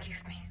you'll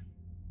excuse me.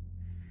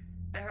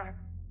 There are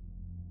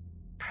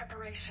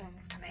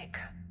preparations to make.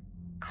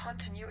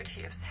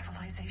 Continuity of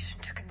civilization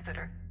to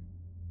consider.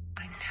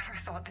 I never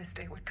thought this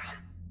day would come.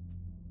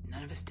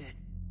 None of us did.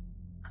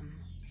 I'm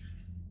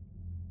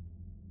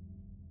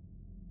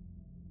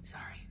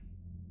sorry.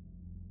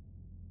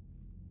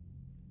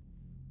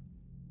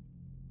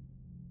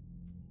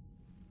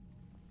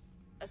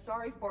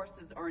 Asari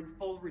forces are in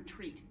full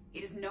retreat.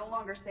 It is no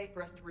longer safe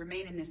for us to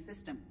remain in this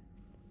system.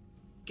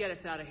 Get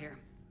us out of here.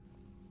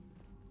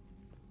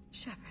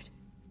 Shepard.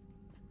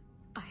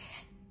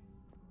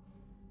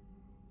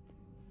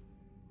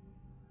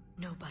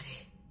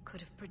 Nobody could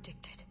have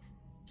predicted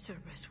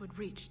Cerberus would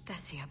reach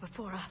Thessia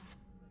before us.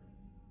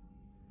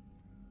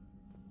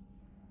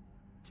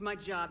 It's my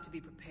job to be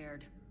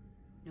prepared,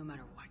 no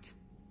matter what.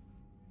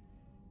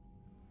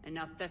 And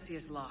now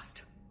Thessia's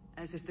lost,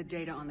 as is the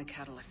data on the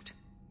catalyst.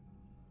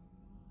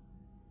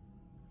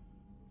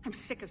 I'm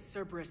sick of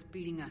Cerberus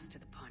beating us to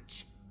the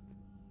punch.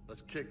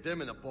 Let's kick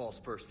them in the balls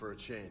first for a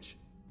change.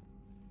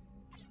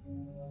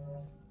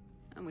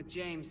 I'm with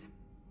James.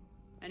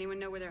 Anyone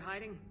know where they're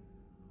hiding?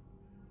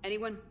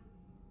 Anyone?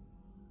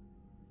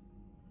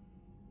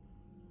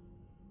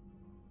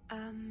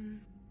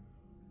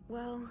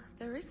 Well,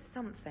 there is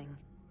something.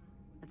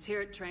 Let's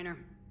hear it, Trainer.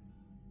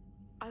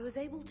 I was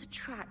able to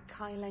track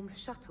Kai Leng's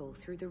shuttle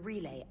through the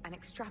relay and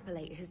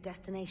extrapolate his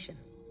destination.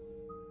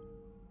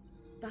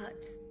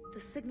 But the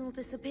signal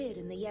disappeared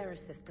in the Yera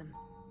system.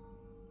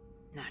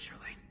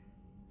 Naturally.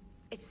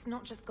 It's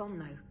not just gone,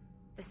 though.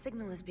 The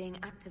signal is being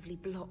actively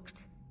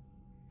blocked.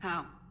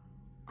 How?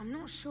 I'm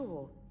not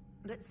sure,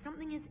 but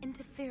something is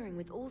interfering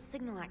with all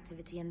signal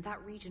activity in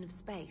that region of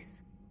space.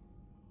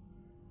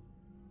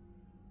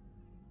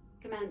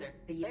 Commander,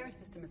 the Yera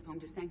system is home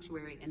to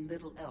Sanctuary and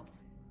little else.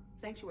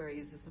 Sanctuary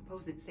is a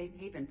supposed safe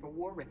haven for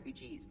war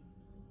refugees.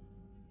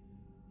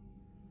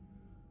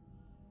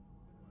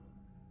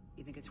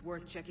 You think it's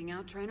worth checking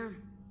out, Trainer?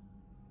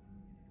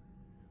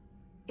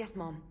 Yes,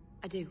 Mom,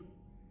 I do.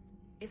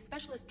 If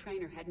Specialist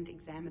Trainer hadn't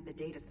examined the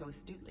data so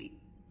astutely,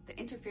 the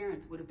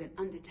interference would have been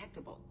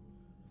undetectable.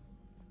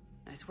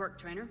 Nice work,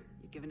 Trainer.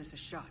 You've given us a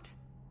shot.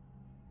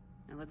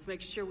 Now let's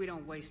make sure we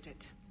don't waste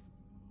it.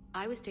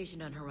 I was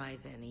stationed on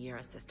Horizon in the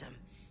Yera system.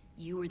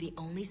 You were the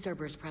only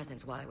Cerberus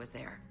presence while I was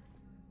there.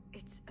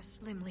 It's a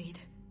slim lead.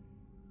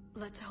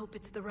 Let's hope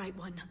it's the right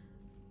one.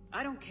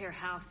 I don't care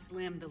how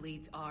slim the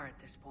leads are at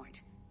this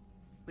point.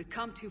 We've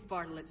come too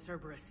far to let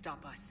Cerberus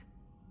stop us.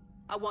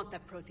 I want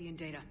that Prothean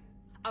data.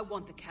 I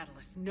want the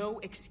catalyst. No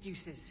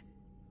excuses.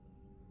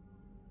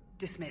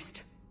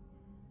 Dismissed.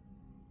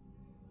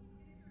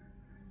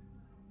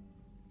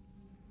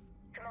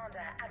 Commander,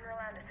 Admiral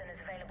Anderson is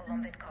available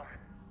on VidCom.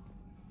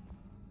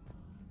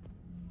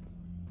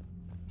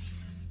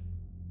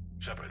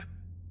 Shepard,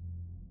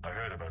 I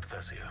heard about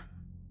Thessia.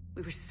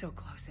 We were so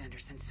close,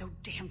 Anderson. So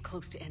damn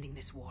close to ending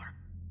this war.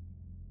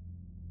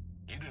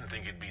 You didn't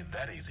think it'd be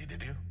that easy,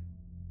 did you?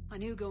 I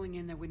knew going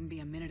in there wouldn't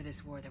be a minute of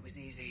this war that was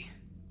easy.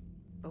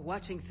 But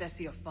watching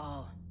Thessia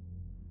fall,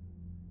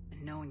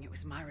 and knowing it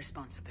was my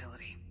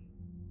responsibility.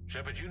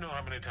 Shepard, you know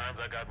how many times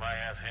I got my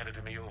ass handed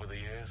to me over the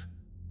years?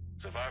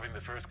 Surviving the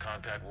first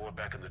contact war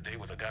back in the day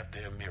was a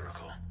goddamn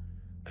miracle.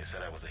 They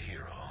said I was a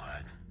hero.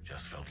 I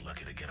just felt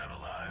lucky to get out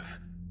alive.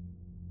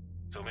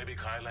 So maybe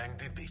Kai Lang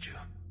did beat you.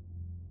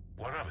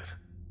 What of it?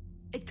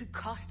 It could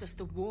cost us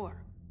the war.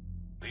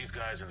 These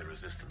guys in the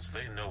Resistance,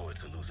 they know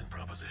it's a losing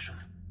proposition.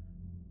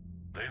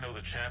 They know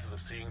the chances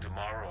of seeing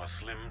tomorrow are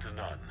slim to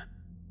none.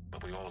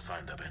 But we all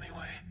signed up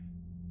anyway.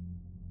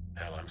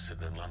 Hell, I'm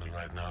sitting in London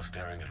right now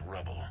staring at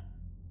rubble.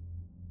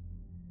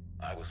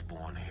 I was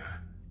born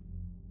here.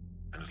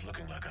 And it's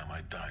looking like I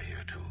might die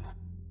here too.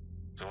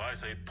 So I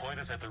say point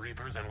us at the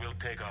Reapers and we'll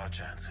take our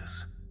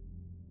chances.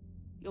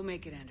 You'll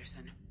make it,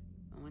 Anderson.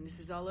 And when this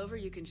is all over,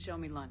 you can show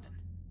me London.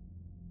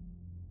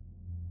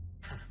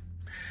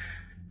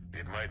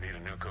 It might need a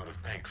new coat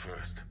of paint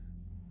first.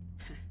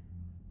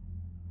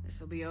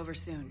 This'll be over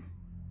soon.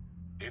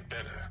 It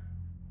better.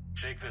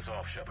 Shake this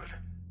off, Shepard.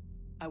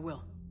 I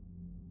will.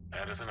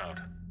 Anderson out.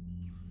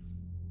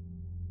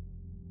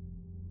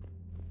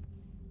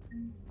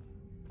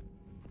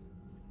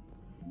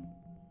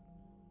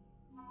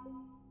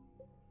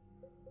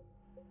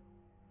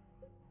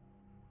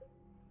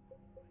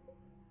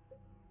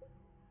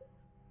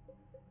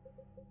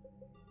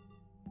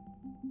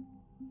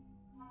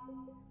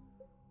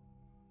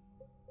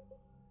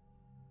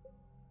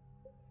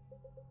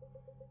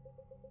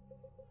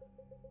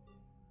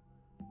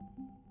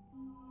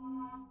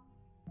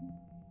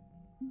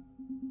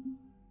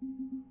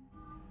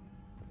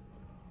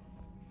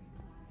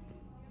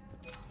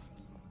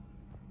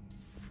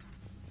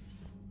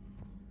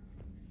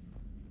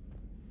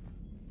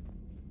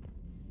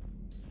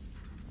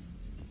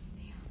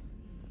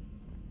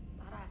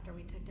 After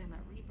we took down that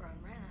Reaper on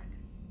Rannoch.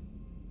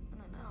 I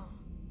don't know.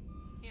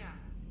 Yeah,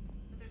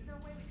 but there's no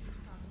way we can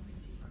stop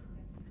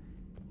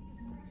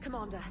the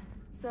Commander,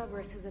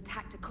 Cerberus has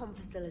attacked a comm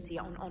facility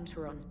on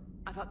Ontaron.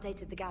 I've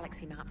updated the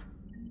galaxy map.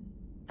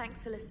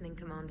 Thanks for listening,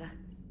 Commander.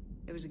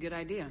 It was a good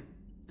idea.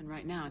 And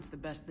right now, it's the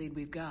best lead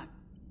we've got.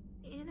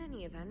 In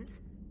any event,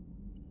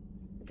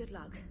 good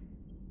luck.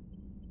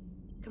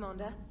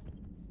 Commander?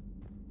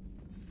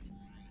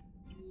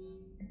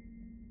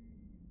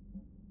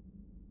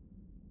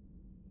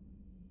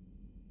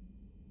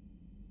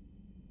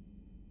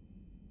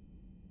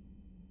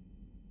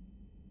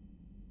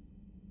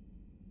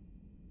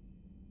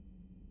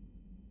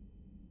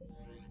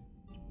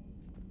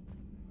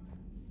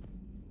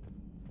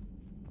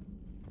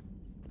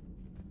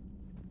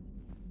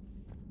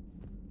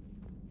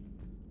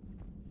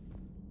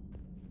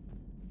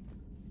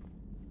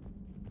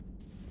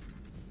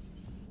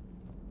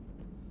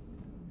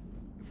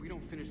 If we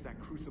don't finish that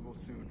crucible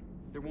soon,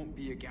 there won't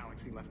be a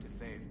galaxy left to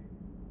save.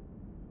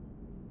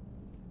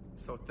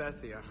 So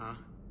Thessia, huh?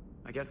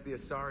 I guess the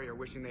Asari are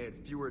wishing they had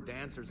fewer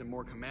dancers and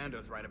more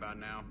commandos right about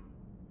now.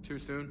 Too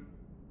soon?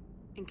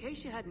 In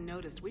case you hadn't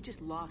noticed, we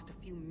just lost a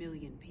few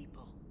million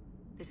people.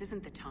 This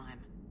isn't the time.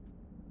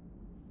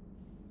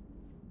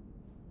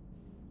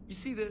 You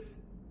see this?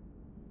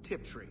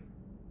 Tiptree.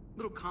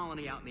 Little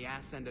colony out in the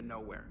ass end of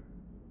nowhere.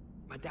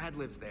 My dad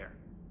lives there.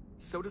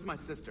 So does my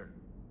sister.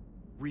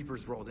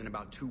 Reapers rolled in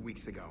about 2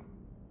 weeks ago.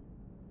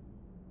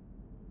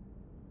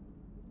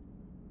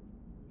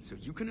 So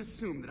you can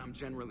assume that I'm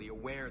generally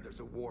aware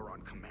there's a war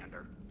on,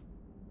 Commander.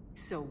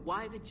 So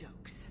why the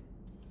jokes?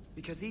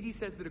 Because EDI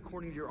says that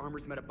according to your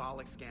armor's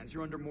metabolic scans,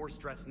 you're under more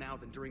stress now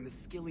than during the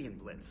Skillian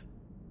Blitz.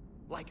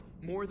 Like,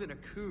 more than a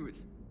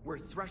Kuz, where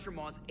Thresher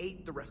Maws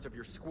ate the rest of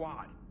your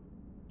squad.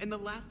 And the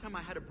last time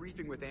I had a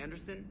briefing with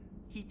Anderson,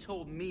 he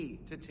told me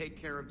to take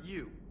care of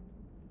you.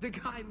 The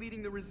guy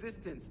leading the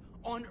Resistance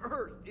on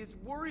Earth is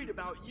worried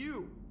about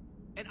you,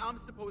 and I'm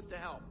supposed to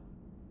help.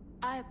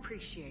 I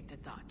appreciate the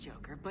thought,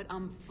 Joker, but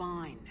I'm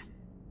fine.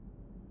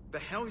 The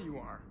hell you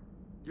are.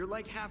 You're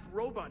like half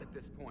robot at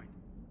this point.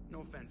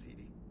 No offense,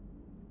 EDI.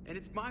 And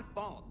it's my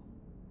fault.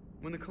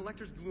 When the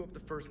Collectors blew up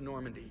the first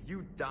Normandy,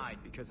 you died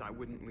because I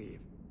wouldn't leave.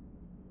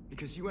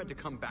 Because you had to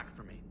come back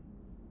for me.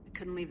 I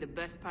couldn't leave the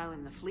best pilot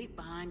in the fleet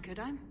behind, could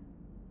I?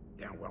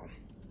 Yeah, well,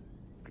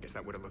 I guess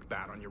that would have looked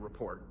bad on your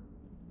report.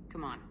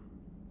 Come on.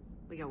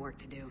 We got work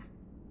to do.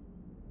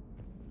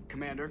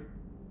 Commander?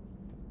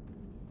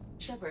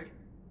 Shepard,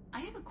 I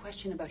have a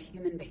question about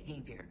human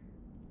behavior.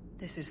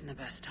 This isn't the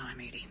best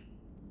time, EDI.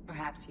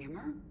 Perhaps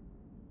humor?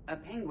 A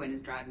penguin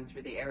is driving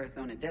through the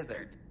Arizona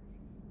desert.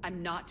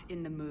 I'm not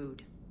in the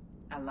mood.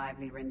 A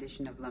lively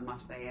rendition of La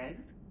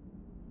Marseillaise?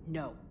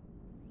 No.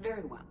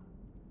 Very well.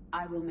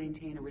 I will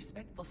maintain a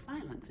respectful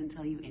silence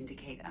until you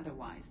indicate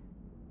otherwise.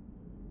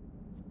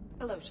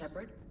 Hello,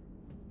 Shepard.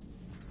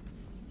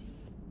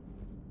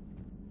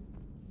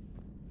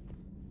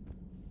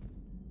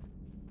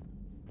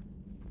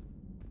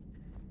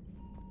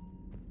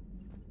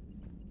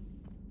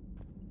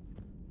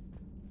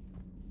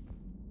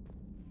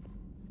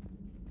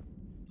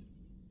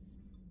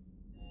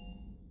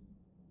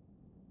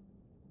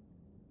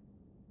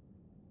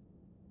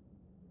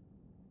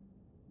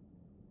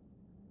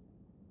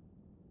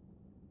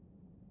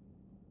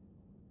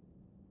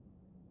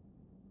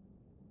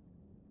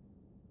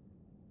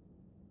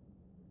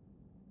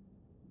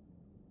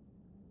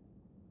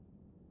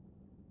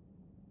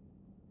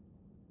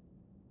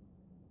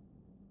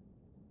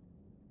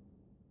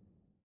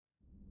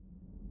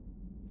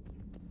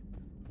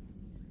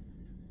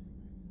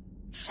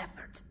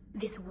 Shepard,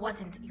 this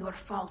wasn't your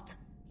fault.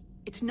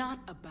 It's not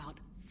about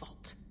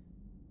fault.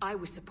 I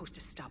was supposed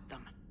to stop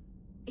them.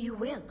 You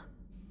will.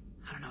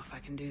 I don't know if I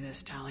can do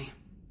this, Tali.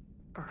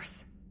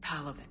 Earth,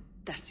 Palaven,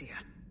 Thessia.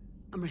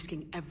 I'm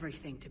risking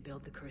everything to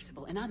build the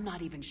Crucible, and I'm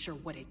not even sure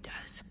what it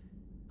does.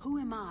 Who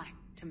am I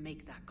to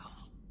make that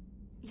call?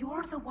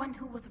 You're the one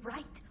who was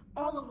right,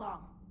 all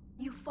along.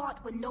 You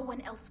fought when no one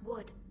else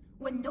would,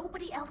 when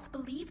nobody else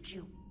believed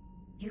you.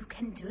 You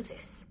can do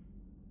this.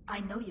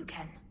 I know you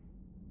can.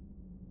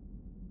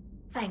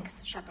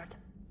 Thanks, Shepard.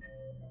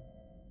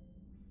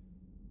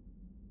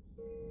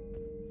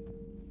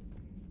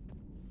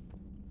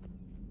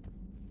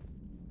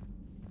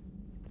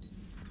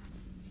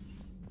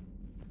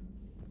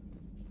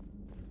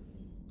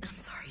 I'm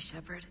sorry,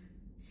 Shepard.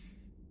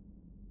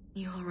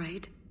 You all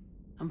right?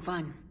 I'm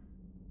fine.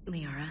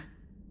 Liara?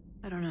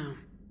 I don't know.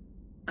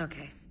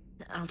 Okay,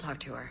 I'll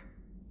talk to her.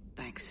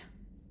 Thanks.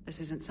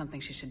 This isn't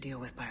something she should deal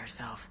with by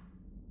herself.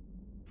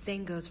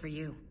 Same goes for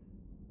you.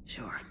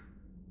 Sure.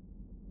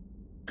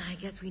 I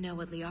guess we know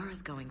what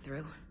Liara's going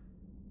through.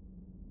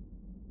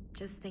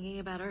 Just thinking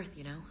about Earth,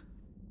 you know?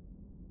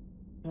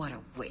 What a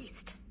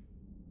waste.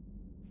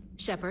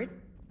 Shepard?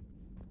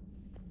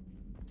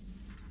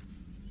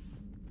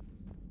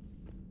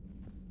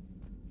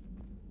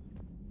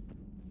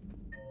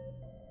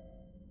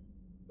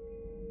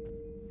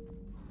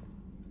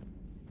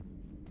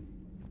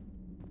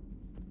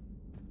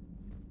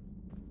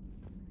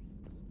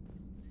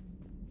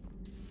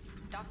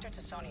 Dr.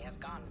 Tassoni has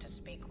gone to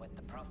speak with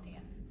the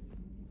Prothean.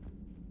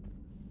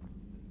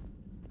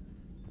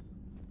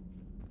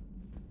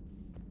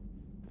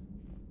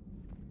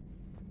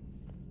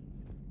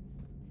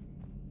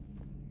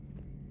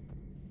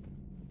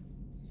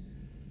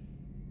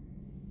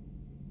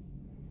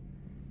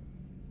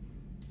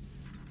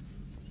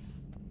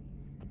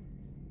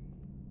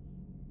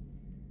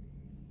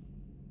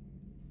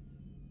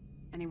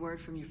 Any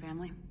word from your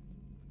family?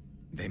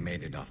 They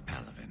made it off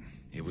Palaven.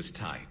 It was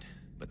tight,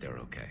 but they're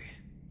okay.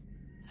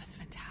 That's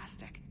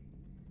fantastic.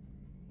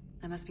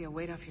 That must be a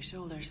weight off your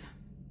shoulders.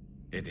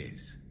 It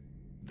is.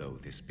 Though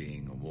this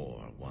being a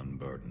war, one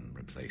burden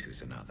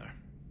replaces another.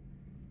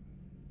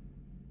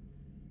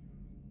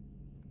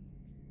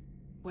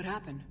 What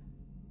happened?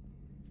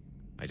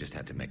 I just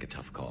had to make a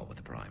tough call with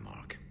the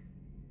Primarch.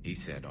 He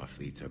said our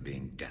fleets are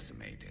being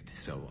decimated,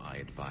 so I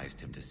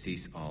advised him to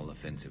cease all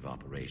offensive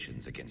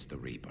operations against the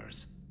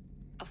Reapers.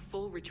 A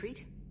full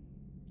retreat?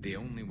 The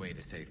only way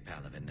to save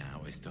Palaven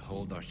now is to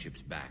hold our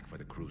ships back for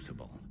the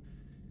Crucible.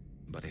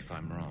 But if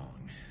I'm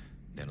wrong,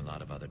 then a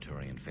lot of other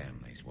Turian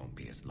families won't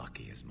be as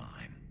lucky as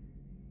mine.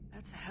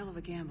 That's a hell of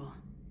a gamble.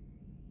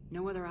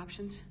 No other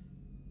options?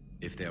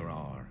 If there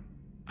are,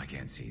 I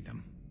can't see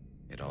them.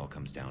 It all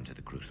comes down to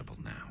the Crucible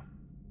now.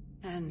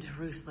 And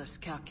ruthless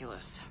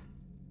calculus.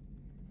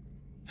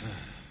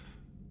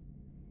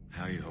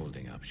 How are you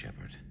holding up,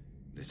 Shepard?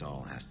 This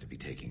all has to be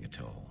taking a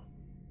toll.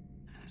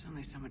 There's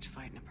only so much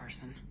fight in a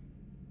person.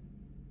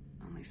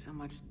 Only so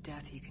much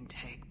death you can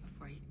take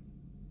before you...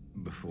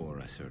 Before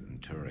a certain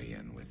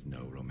Turian with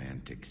no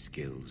romantic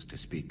skills to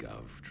speak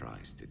of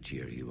tries to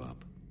cheer you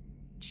up.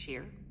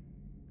 Cheer?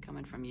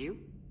 Coming from you?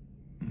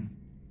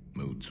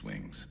 Mood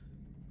swings.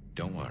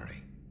 Don't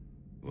worry.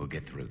 We'll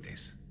get through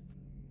this.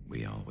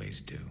 We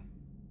always do.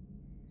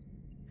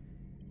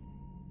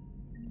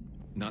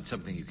 Not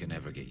something you can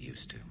ever get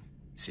used to.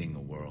 Seeing a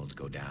world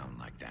go down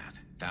like that.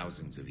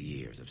 Thousands of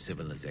years of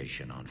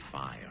civilization on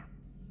fire.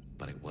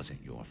 But it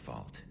wasn't your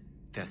fault.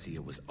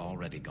 Thessia was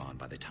already gone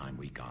by the time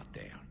we got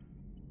there.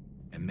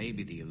 And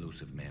maybe the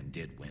elusive man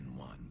did win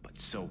one, but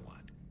so what?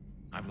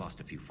 I've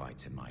lost a few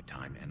fights in my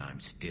time, and I'm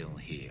still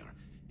here.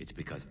 It's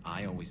because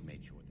I always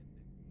made sure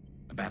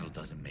that... A battle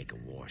doesn't make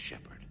a war,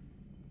 Shepard.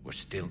 We're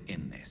still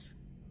in this.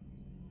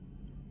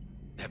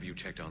 Have you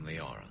checked on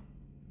Liara?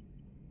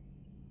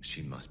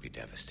 She must be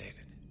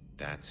devastated.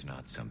 That's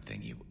not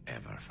something you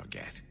ever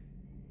forget.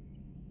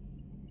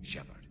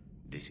 Shepard,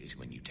 this is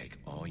when you take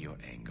all your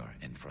anger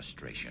and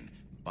frustration,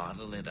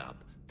 bottle it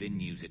up, then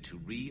use it to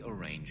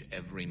rearrange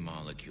every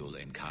molecule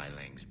in Kai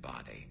Ling's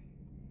body.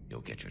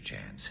 You'll get your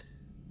chance.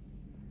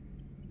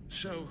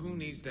 So who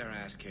needs their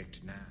ass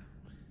kicked now?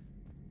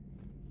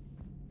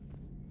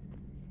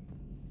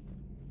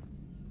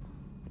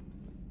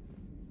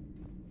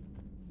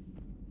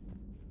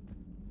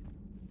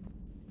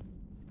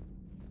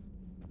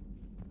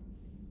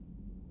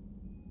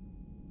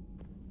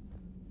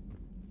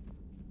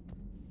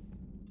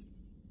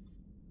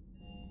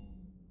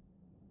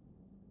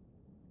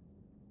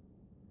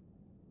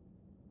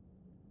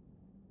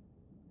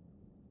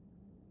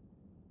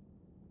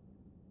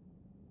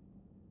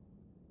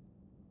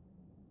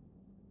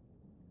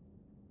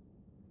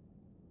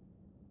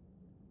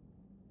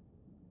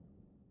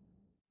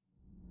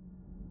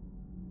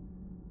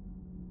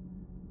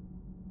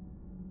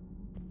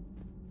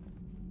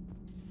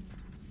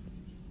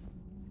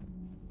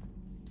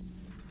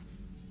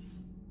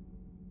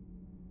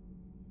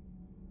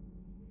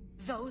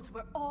 Those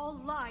were all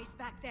lies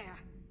back there.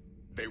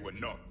 They were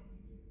not.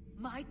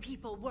 My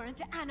people weren't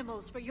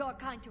animals for your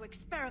kind to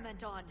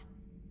experiment on.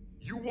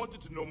 You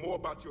wanted to know more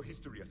about your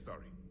history,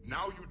 Asari.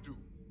 Now you do.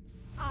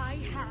 I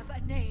have a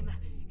name.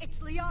 It's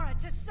Liara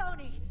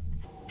Tassoni.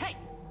 Hey!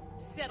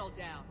 Settle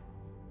down.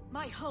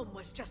 My home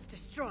was just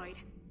destroyed,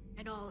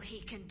 and all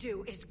he can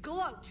do is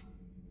gloat.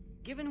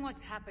 Given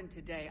what's happened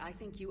today, I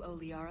think you owe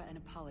Liara an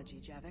apology,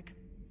 Javik.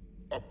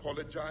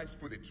 Apologize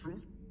for the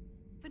truth?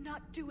 For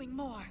not doing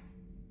more.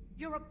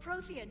 You're a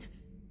Prothean.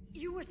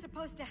 You were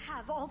supposed to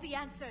have all the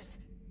answers.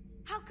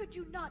 How could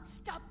you not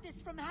stop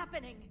this from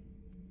happening?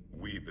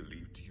 We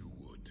believed you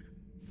would.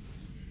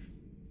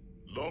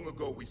 Long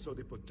ago, we saw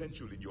the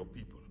potential in your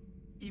people.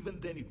 Even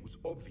then, it was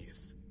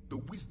obvious. The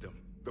wisdom,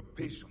 the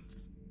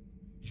patience.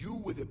 You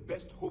were the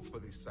best hope for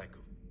this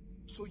cycle.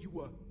 So you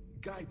were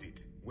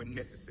guided when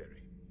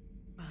necessary.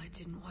 Well, it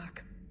didn't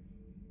work.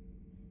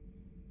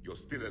 You're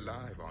still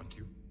alive, aren't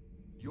you?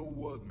 Your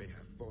world may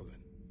have fallen.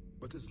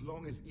 But as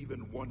long as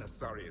even one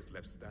Asari is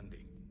left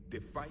standing, the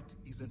fight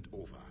isn't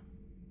over.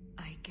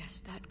 I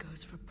guess that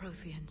goes for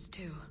Protheans,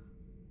 too.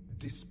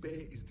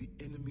 Despair is the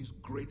enemy's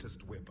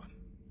greatest weapon.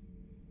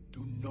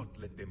 Do not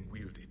let them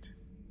wield it.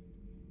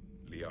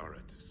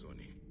 Liara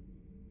Tassoni.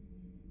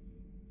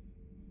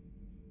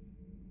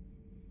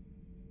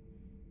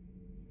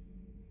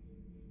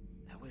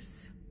 That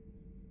was...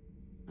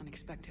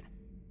 unexpected.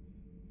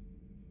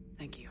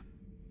 Thank you.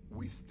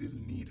 We still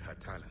need her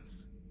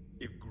talents.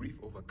 If grief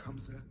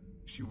overcomes her,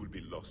 she will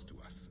be lost to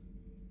us.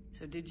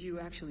 So did you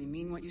actually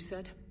mean what you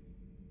said?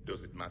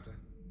 Does it matter?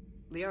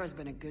 Liara's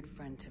been a good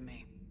friend to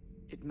me.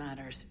 It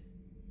matters.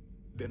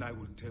 Then I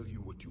will tell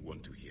you what you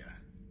want to hear.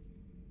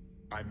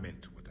 I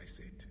meant what I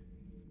said.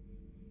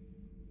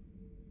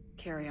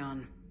 Carry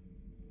on.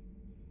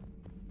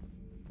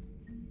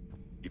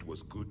 It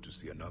was good to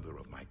see another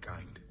of my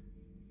kind,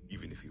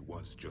 even if he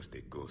was just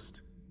a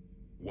ghost.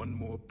 One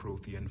more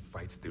Prothean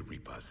fights the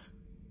Reapers.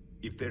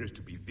 If there is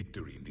to be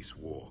victory in this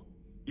war,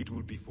 it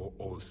will be for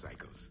all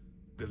cycles.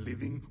 The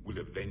living will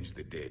avenge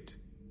the dead.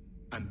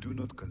 And do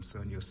not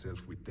concern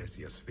yourself with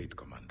Thessia's fate,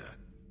 Commander.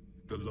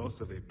 The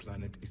loss of a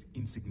planet is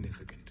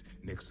insignificant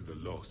next to the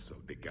loss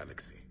of the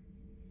galaxy.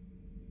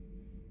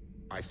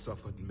 I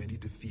suffered many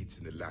defeats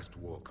in the last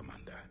war,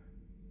 Commander.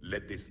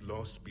 Let this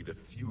loss be the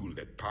fuel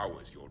that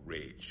powers your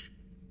rage.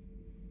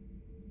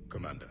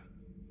 Commander.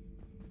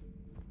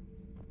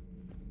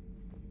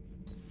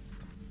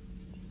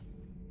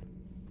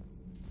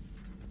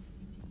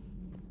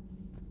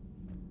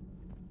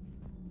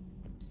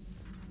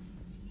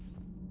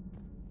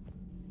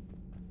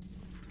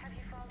 Have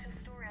you found her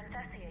story on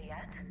Thessia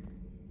yet?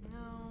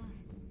 No.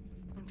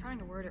 I'm trying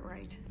to word it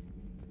right.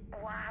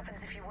 What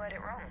happens if you word it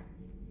wrong?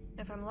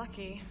 If I'm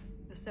lucky,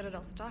 the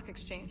Citadel Stock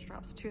Exchange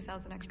drops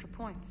 2,000 extra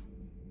points.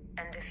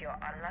 And if you're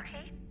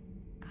unlucky?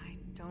 I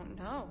don't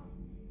know.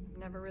 I've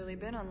never really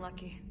been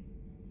unlucky.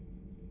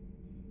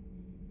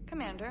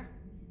 Commander.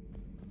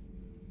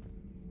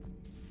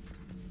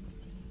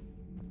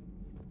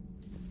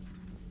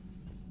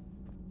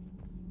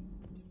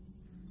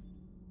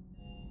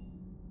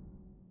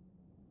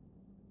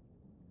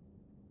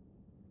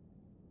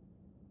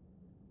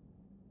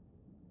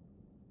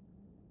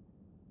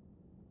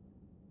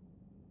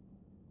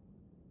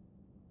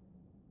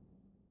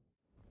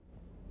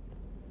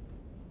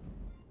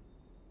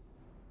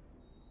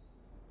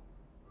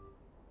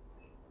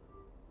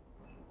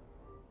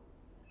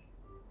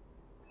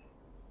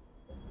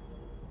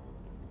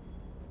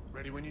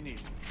 Ready when you need.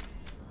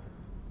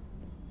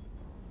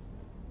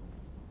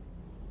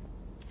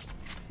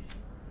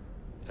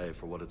 Hey,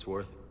 for what it's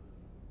worth,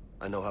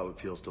 I know how it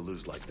feels to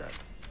lose like that.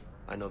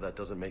 I know that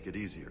doesn't make it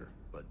easier,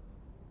 but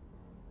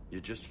you're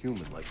just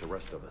human like the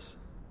rest of us.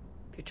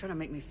 If you're trying to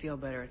make me feel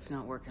better, it's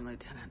not working,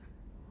 Lieutenant.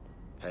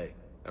 Hey,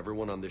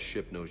 everyone on this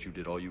ship knows you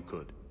did all you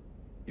could.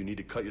 You need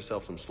to cut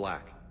yourself some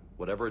slack.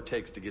 Whatever it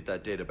takes to get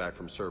that data back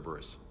from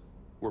Cerberus.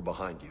 We're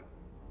behind you.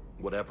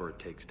 Whatever it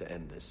takes to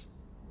end this.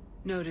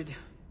 Noted.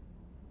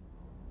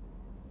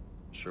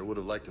 Sure would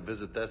have liked to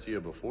visit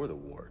Thessia before the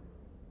war.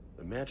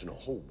 Imagine a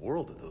whole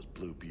world of those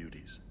blue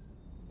beauties.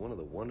 One of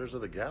the wonders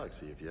of the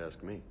galaxy, if you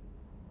ask me.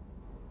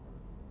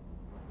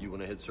 You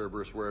want to hit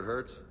Cerberus where it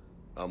hurts?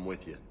 I'm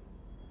with you.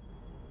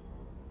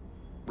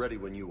 Ready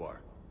when you are.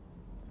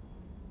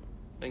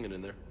 Hang it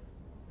in there.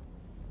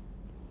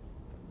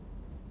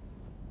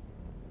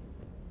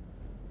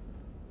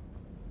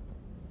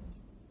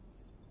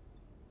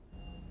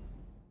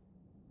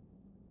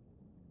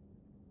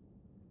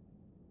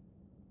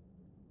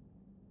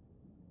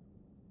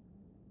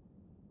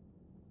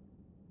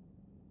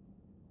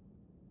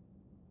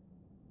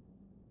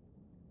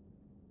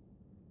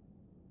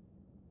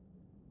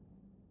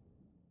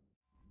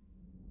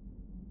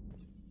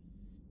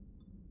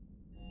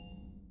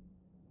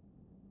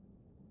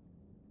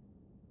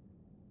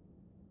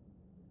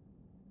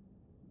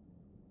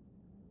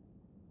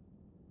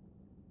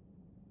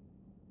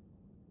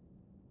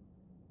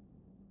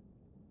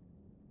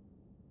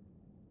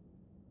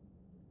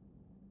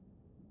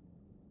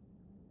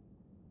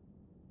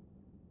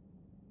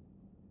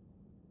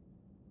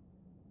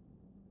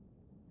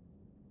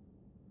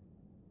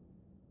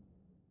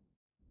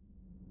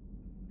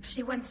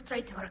 She went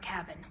straight to her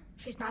cabin.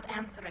 She's not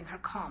answering her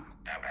comm.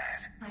 How bad?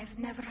 I've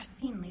never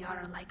seen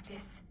Liara like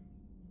this.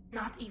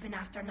 Not even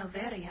after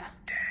Noveria.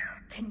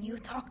 Damn. Can you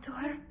talk to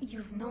her?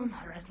 You've known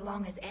her as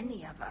long as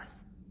any of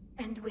us.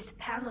 And with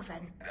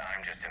Palaven...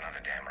 I'm just another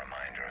damn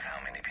reminder of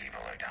how many people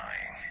are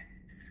dying.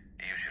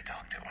 You should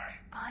talk to her.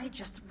 I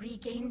just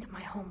regained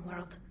my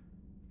homeworld.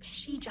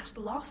 She just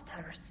lost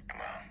hers.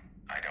 Well,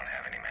 I don't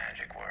have any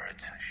magic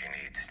words. She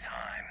needs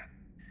time.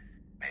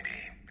 Maybe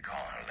call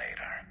her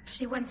later.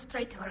 She went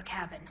straight to her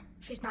cabin.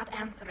 She's not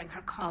answering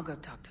her call. I'll go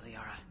talk to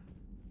Liara.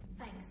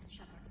 Thanks,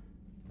 Shepard.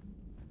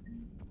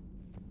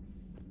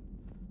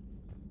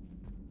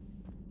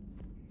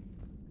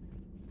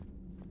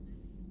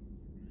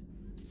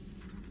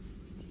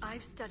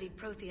 I've studied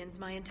Protheans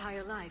my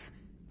entire life.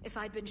 If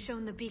I'd been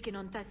shown the beacon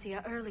on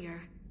Thessia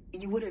earlier...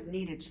 You would have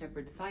needed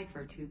Shepard's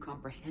cipher to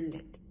comprehend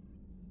it.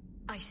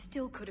 I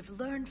still could have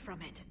learned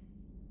from it.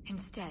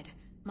 Instead,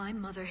 my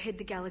mother hid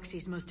the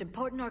galaxy's most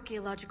important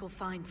archaeological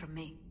find from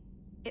me.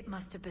 It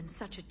must have been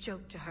such a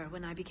joke to her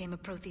when I became a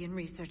Prothean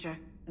researcher.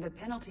 The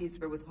penalties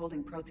for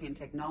withholding Prothean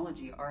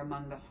technology are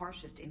among the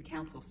harshest in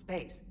Council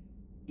space.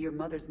 Your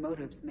mother's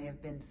motives may have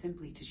been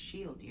simply to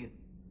shield you.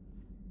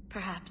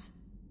 Perhaps.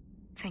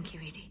 Thank you,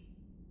 Edie.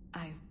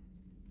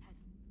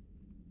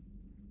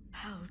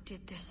 How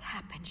did this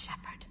happen,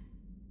 Shepard?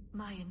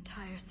 My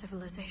entire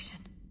civilization.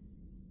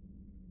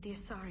 The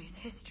Asari's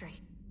history.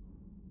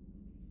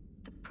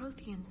 The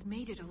Protheans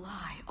made it a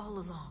lie all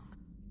along.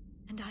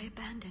 And I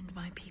abandoned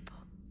my people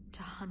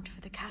to hunt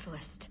for the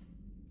catalyst.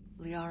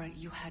 Liara,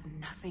 you had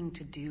nothing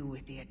to do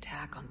with the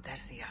attack on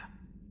Thessia.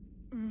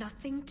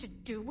 Nothing to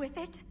do with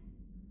it?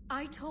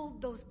 I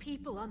told those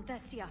people on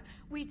Thessia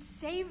we'd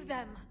save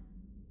them.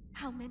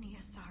 How many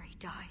Asari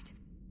died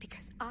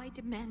because I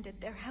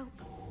demanded their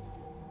help?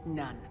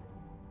 None.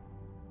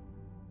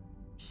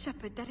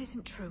 Shepard, that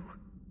isn't true.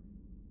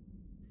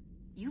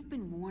 You've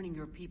been warning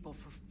your people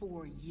for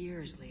 4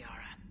 years,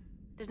 Liara.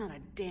 There's not a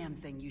damn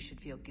thing you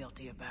should feel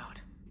guilty about.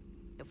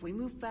 If we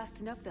move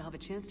fast enough, they'll have a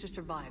chance to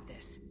survive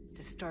this,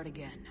 to start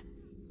again.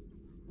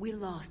 We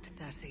lost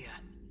Thessia,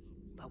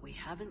 but we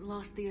haven't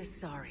lost the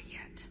Asari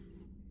yet.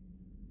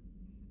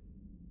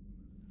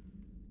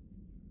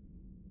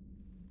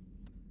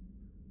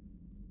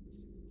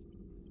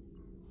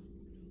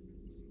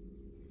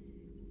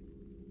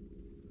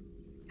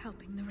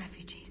 Helping the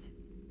refugees.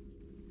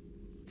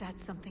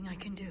 That's something I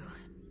can do.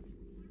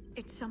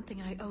 It's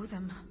something I owe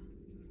them.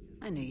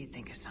 I knew you'd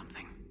think of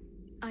something.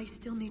 I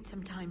still need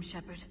some time,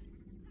 Shepard.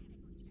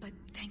 But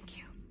thank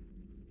you.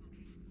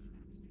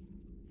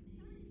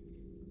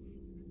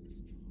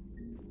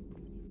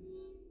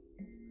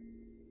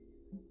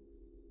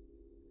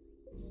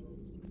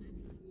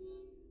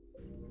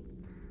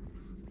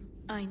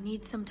 I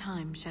need some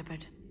time,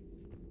 Shepard.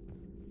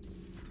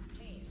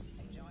 Please,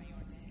 enjoy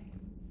your day.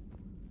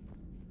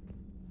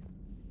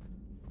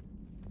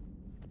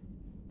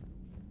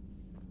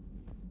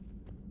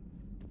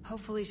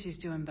 Hopefully she's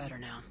doing better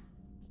now.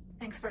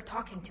 Thanks for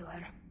talking to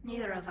her.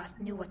 Neither of us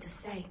knew what to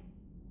say.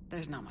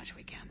 There's not much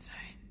we can say.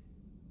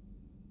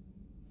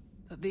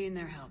 But being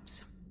there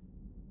helps.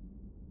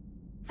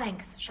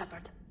 Thanks,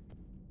 Shepard.